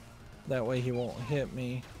 That way he won't hit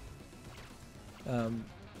me.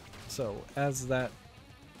 So as that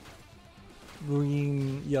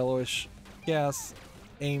green yellowish gas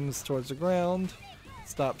aims towards the ground,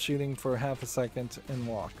 stop shooting for half a second and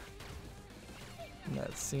walk. And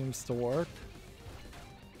that seems to work,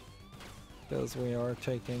 because we are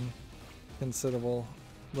taking considerable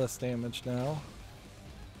less damage now.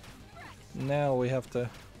 Now we have to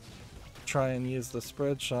try and use the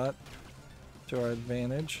spread shot to our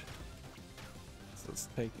advantage. This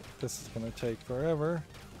is going to take forever,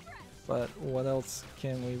 but what else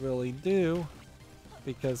can we really do?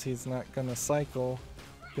 Because he's not going to cycle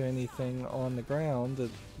to anything on the ground,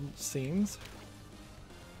 it seems.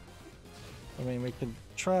 I mean, we could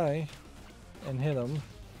try and hit him,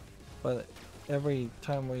 but every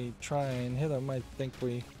time we try and hit him, I think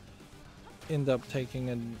we end up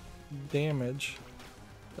taking a damage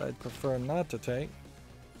that I'd prefer not to take.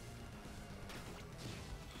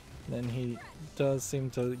 Then he does seem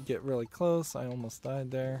to get really close. I almost died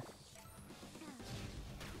there.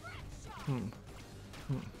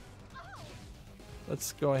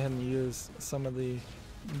 Let's go ahead and use some of the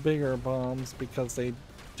bigger bombs, because they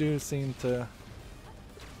do seem to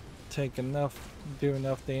take do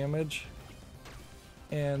enough damage.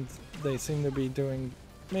 And they seem to be doing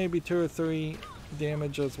maybe 2 or 3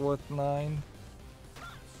 damages worth 9.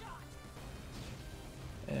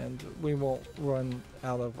 And we won't run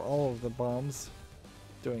out of all of the bombs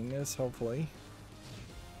doing this, hopefully.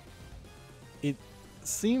 It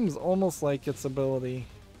seems almost like its ability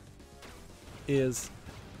is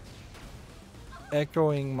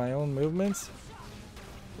echoing my own movements,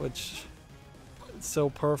 which so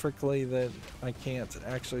perfectly that I can't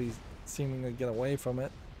actually seemingly get away from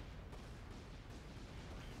it.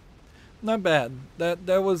 Not bad.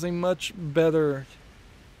 That was a much better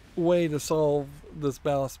way to solve this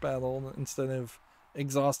ballast battle, instead of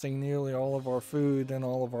exhausting nearly all of our food and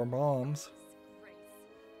all of our bombs.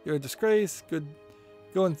 You're a disgrace. Good.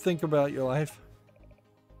 Go and think about your life.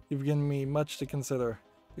 You've given me much to consider.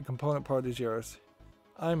 The component part is yours.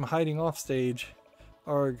 I'm hiding off stage.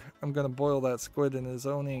 Arg, I'm gonna boil that squid in his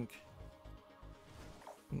own ink.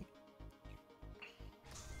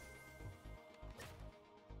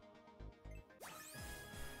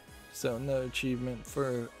 So no achievement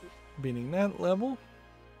for beating that level.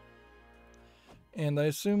 And I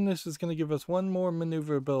assume this is going to give us one more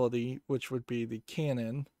maneuverability, which would be the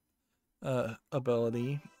cannon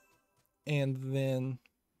ability. And then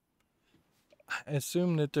I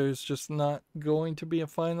assume that there's just not going to be a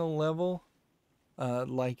final level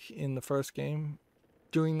like in the first game.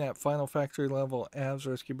 Doing that final factory level as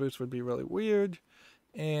Risky Boots would be really weird,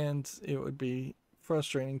 and it would be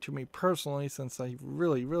frustrating to me personally since I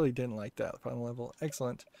really, really didn't like that final level.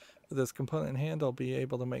 Excellent. With this component in hand, I'll be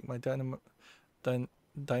able to make my dynamo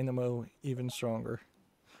even stronger.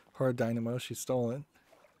 Her dynamo, she stole it.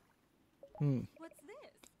 What's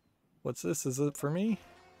this? What's this? Is it for me?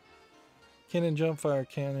 Cannon jump, fire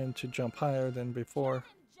cannon to jump higher than before.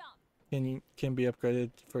 Can be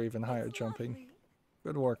upgraded for even higher jumping.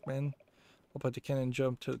 Good work, man. I'll put the cannon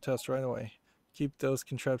jump to the test right away. Keep those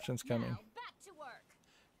contraptions coming. Now, back to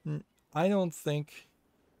work. I don't think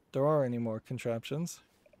there are any more contraptions.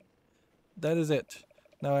 That is it.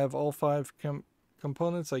 Now I have all 5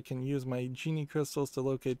 components. I can use my genie crystals to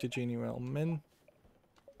locate the genie realm. Men.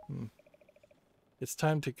 It's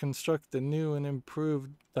time to construct the new and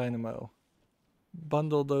improved dynamo.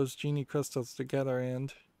 Bundle those genie crystals together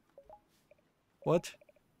and... What?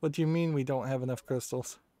 What do you mean we don't have enough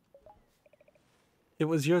crystals? It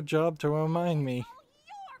was your job to remind me.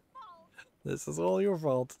 This is all your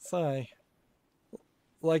fault. Sigh.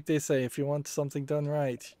 Like they say, if you want something done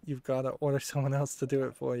right, you've got to order someone else to do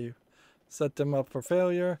it for you. Set them up for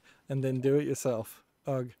failure, and then do it yourself.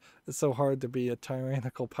 Ugh, it's so hard to be a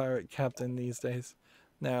tyrannical pirate captain these days.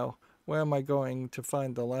 Now, where am I going to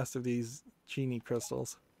find the last of these genie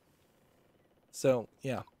crystals? So,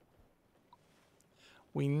 yeah.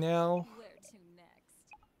 We now... Where to next?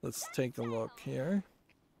 Let's take a look here.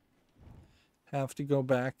 Have to go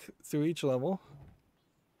back through each level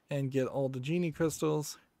and get all the genie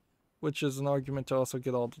crystals, which is an argument to also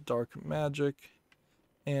get all the dark magic.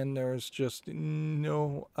 And there's just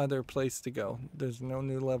no other place to go. There's no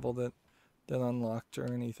new level that unlocked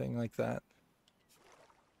or anything like that.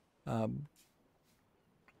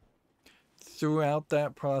 Throughout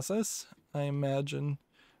that process, I imagine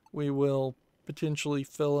we will potentially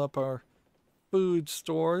fill up our food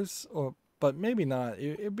stores, but maybe not.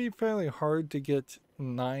 It'd be fairly hard to get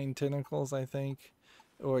 9 tentacles, I think,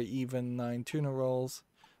 or even 9 tuna rolls.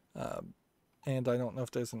 And I don't know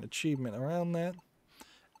if there's an achievement around that.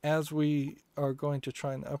 As we are going to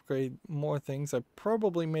try and upgrade more things, I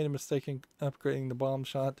probably made a mistake in upgrading the bomb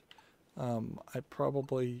shot. I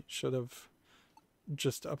probably should have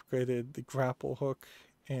just upgraded the grapple hook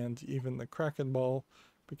and even the kraken ball,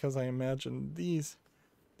 because I imagine these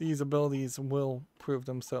abilities will prove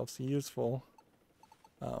themselves useful.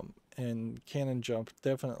 And cannon jump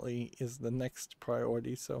definitely is the next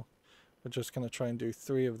priority, so we're just going to try and do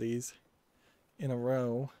 3 of these in a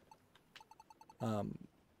row.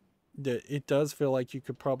 It does feel like you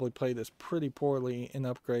could probably play this pretty poorly and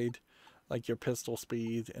upgrade like your pistol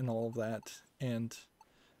speed and all of that, and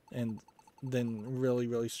then really,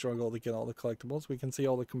 really struggle to get all the collectibles. We can see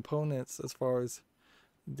all the components as far as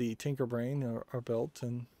the Tinker Brain are built,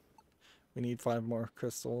 and we need 5 more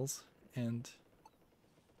crystals. And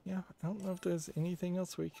yeah, I don't know if there's anything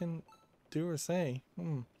else we can do or say.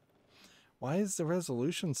 Why is the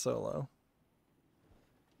resolution so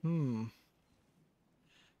low?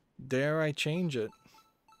 Dare I change it?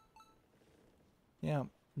 Yeah,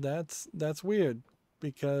 that's weird,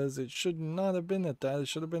 because it should not have been at that. It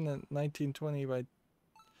should have been at 1920 by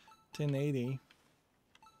 1080.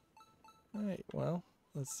 Alright, well,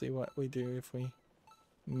 let's see what we do if we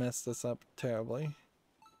mess this up terribly.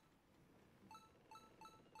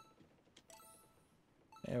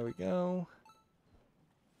 There we go.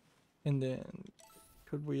 And then,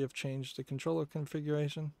 could we have changed the controller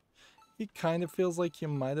configuration? It kind of feels like you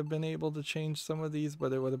might have been able to change some of these,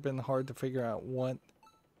 but it would have been hard to figure out what.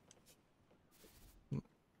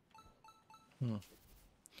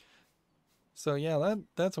 So yeah,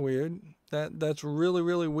 that's weird. That's really,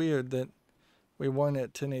 really weird that we weren't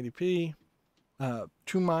at 1080p.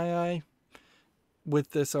 To my eye,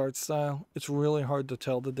 with this art style, it's really hard to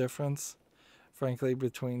tell the difference, frankly,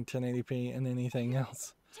 between 1080p and anything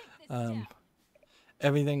else.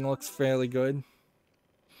 Everything looks fairly good,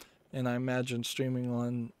 and I imagine streaming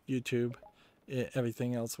on YouTube,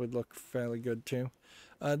 everything else would look fairly good too.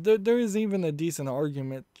 There is even a decent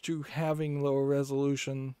argument to having lower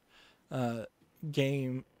resolution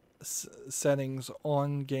game settings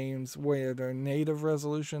on games where their native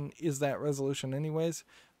resolution is that resolution anyways.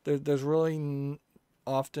 There's really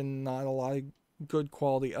often not a lot of good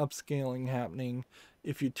quality upscaling happening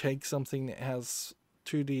if you take something that has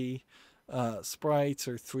 2D sprites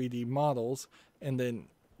or 3D models, and then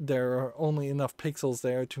there are only enough pixels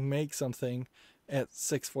there to make something at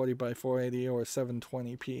 640 by 480 or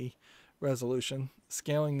 720p resolution.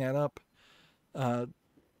 Scaling that up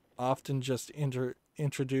often just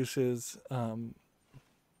introduces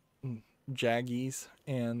jaggies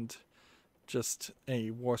and just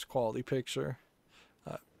a worse quality picture.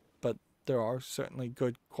 But there are certainly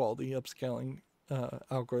good quality upscaling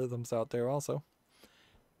algorithms out there also.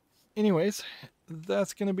 Anyways,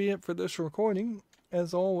 that's going to be it for this recording.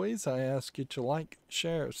 As always, I ask you to like,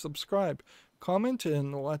 share, subscribe, comment,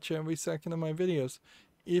 and watch every second of my videos.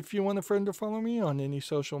 If you want a friend to follow me on any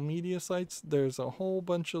social media sites, there's a whole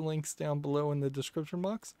bunch of links down below in the description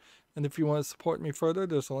box. And if you want to support me further,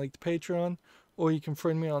 there's a link to Patreon, or you can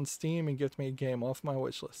friend me on Steam and get me a game off my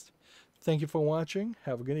wishlist. Thank you for watching.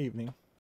 Have a good evening.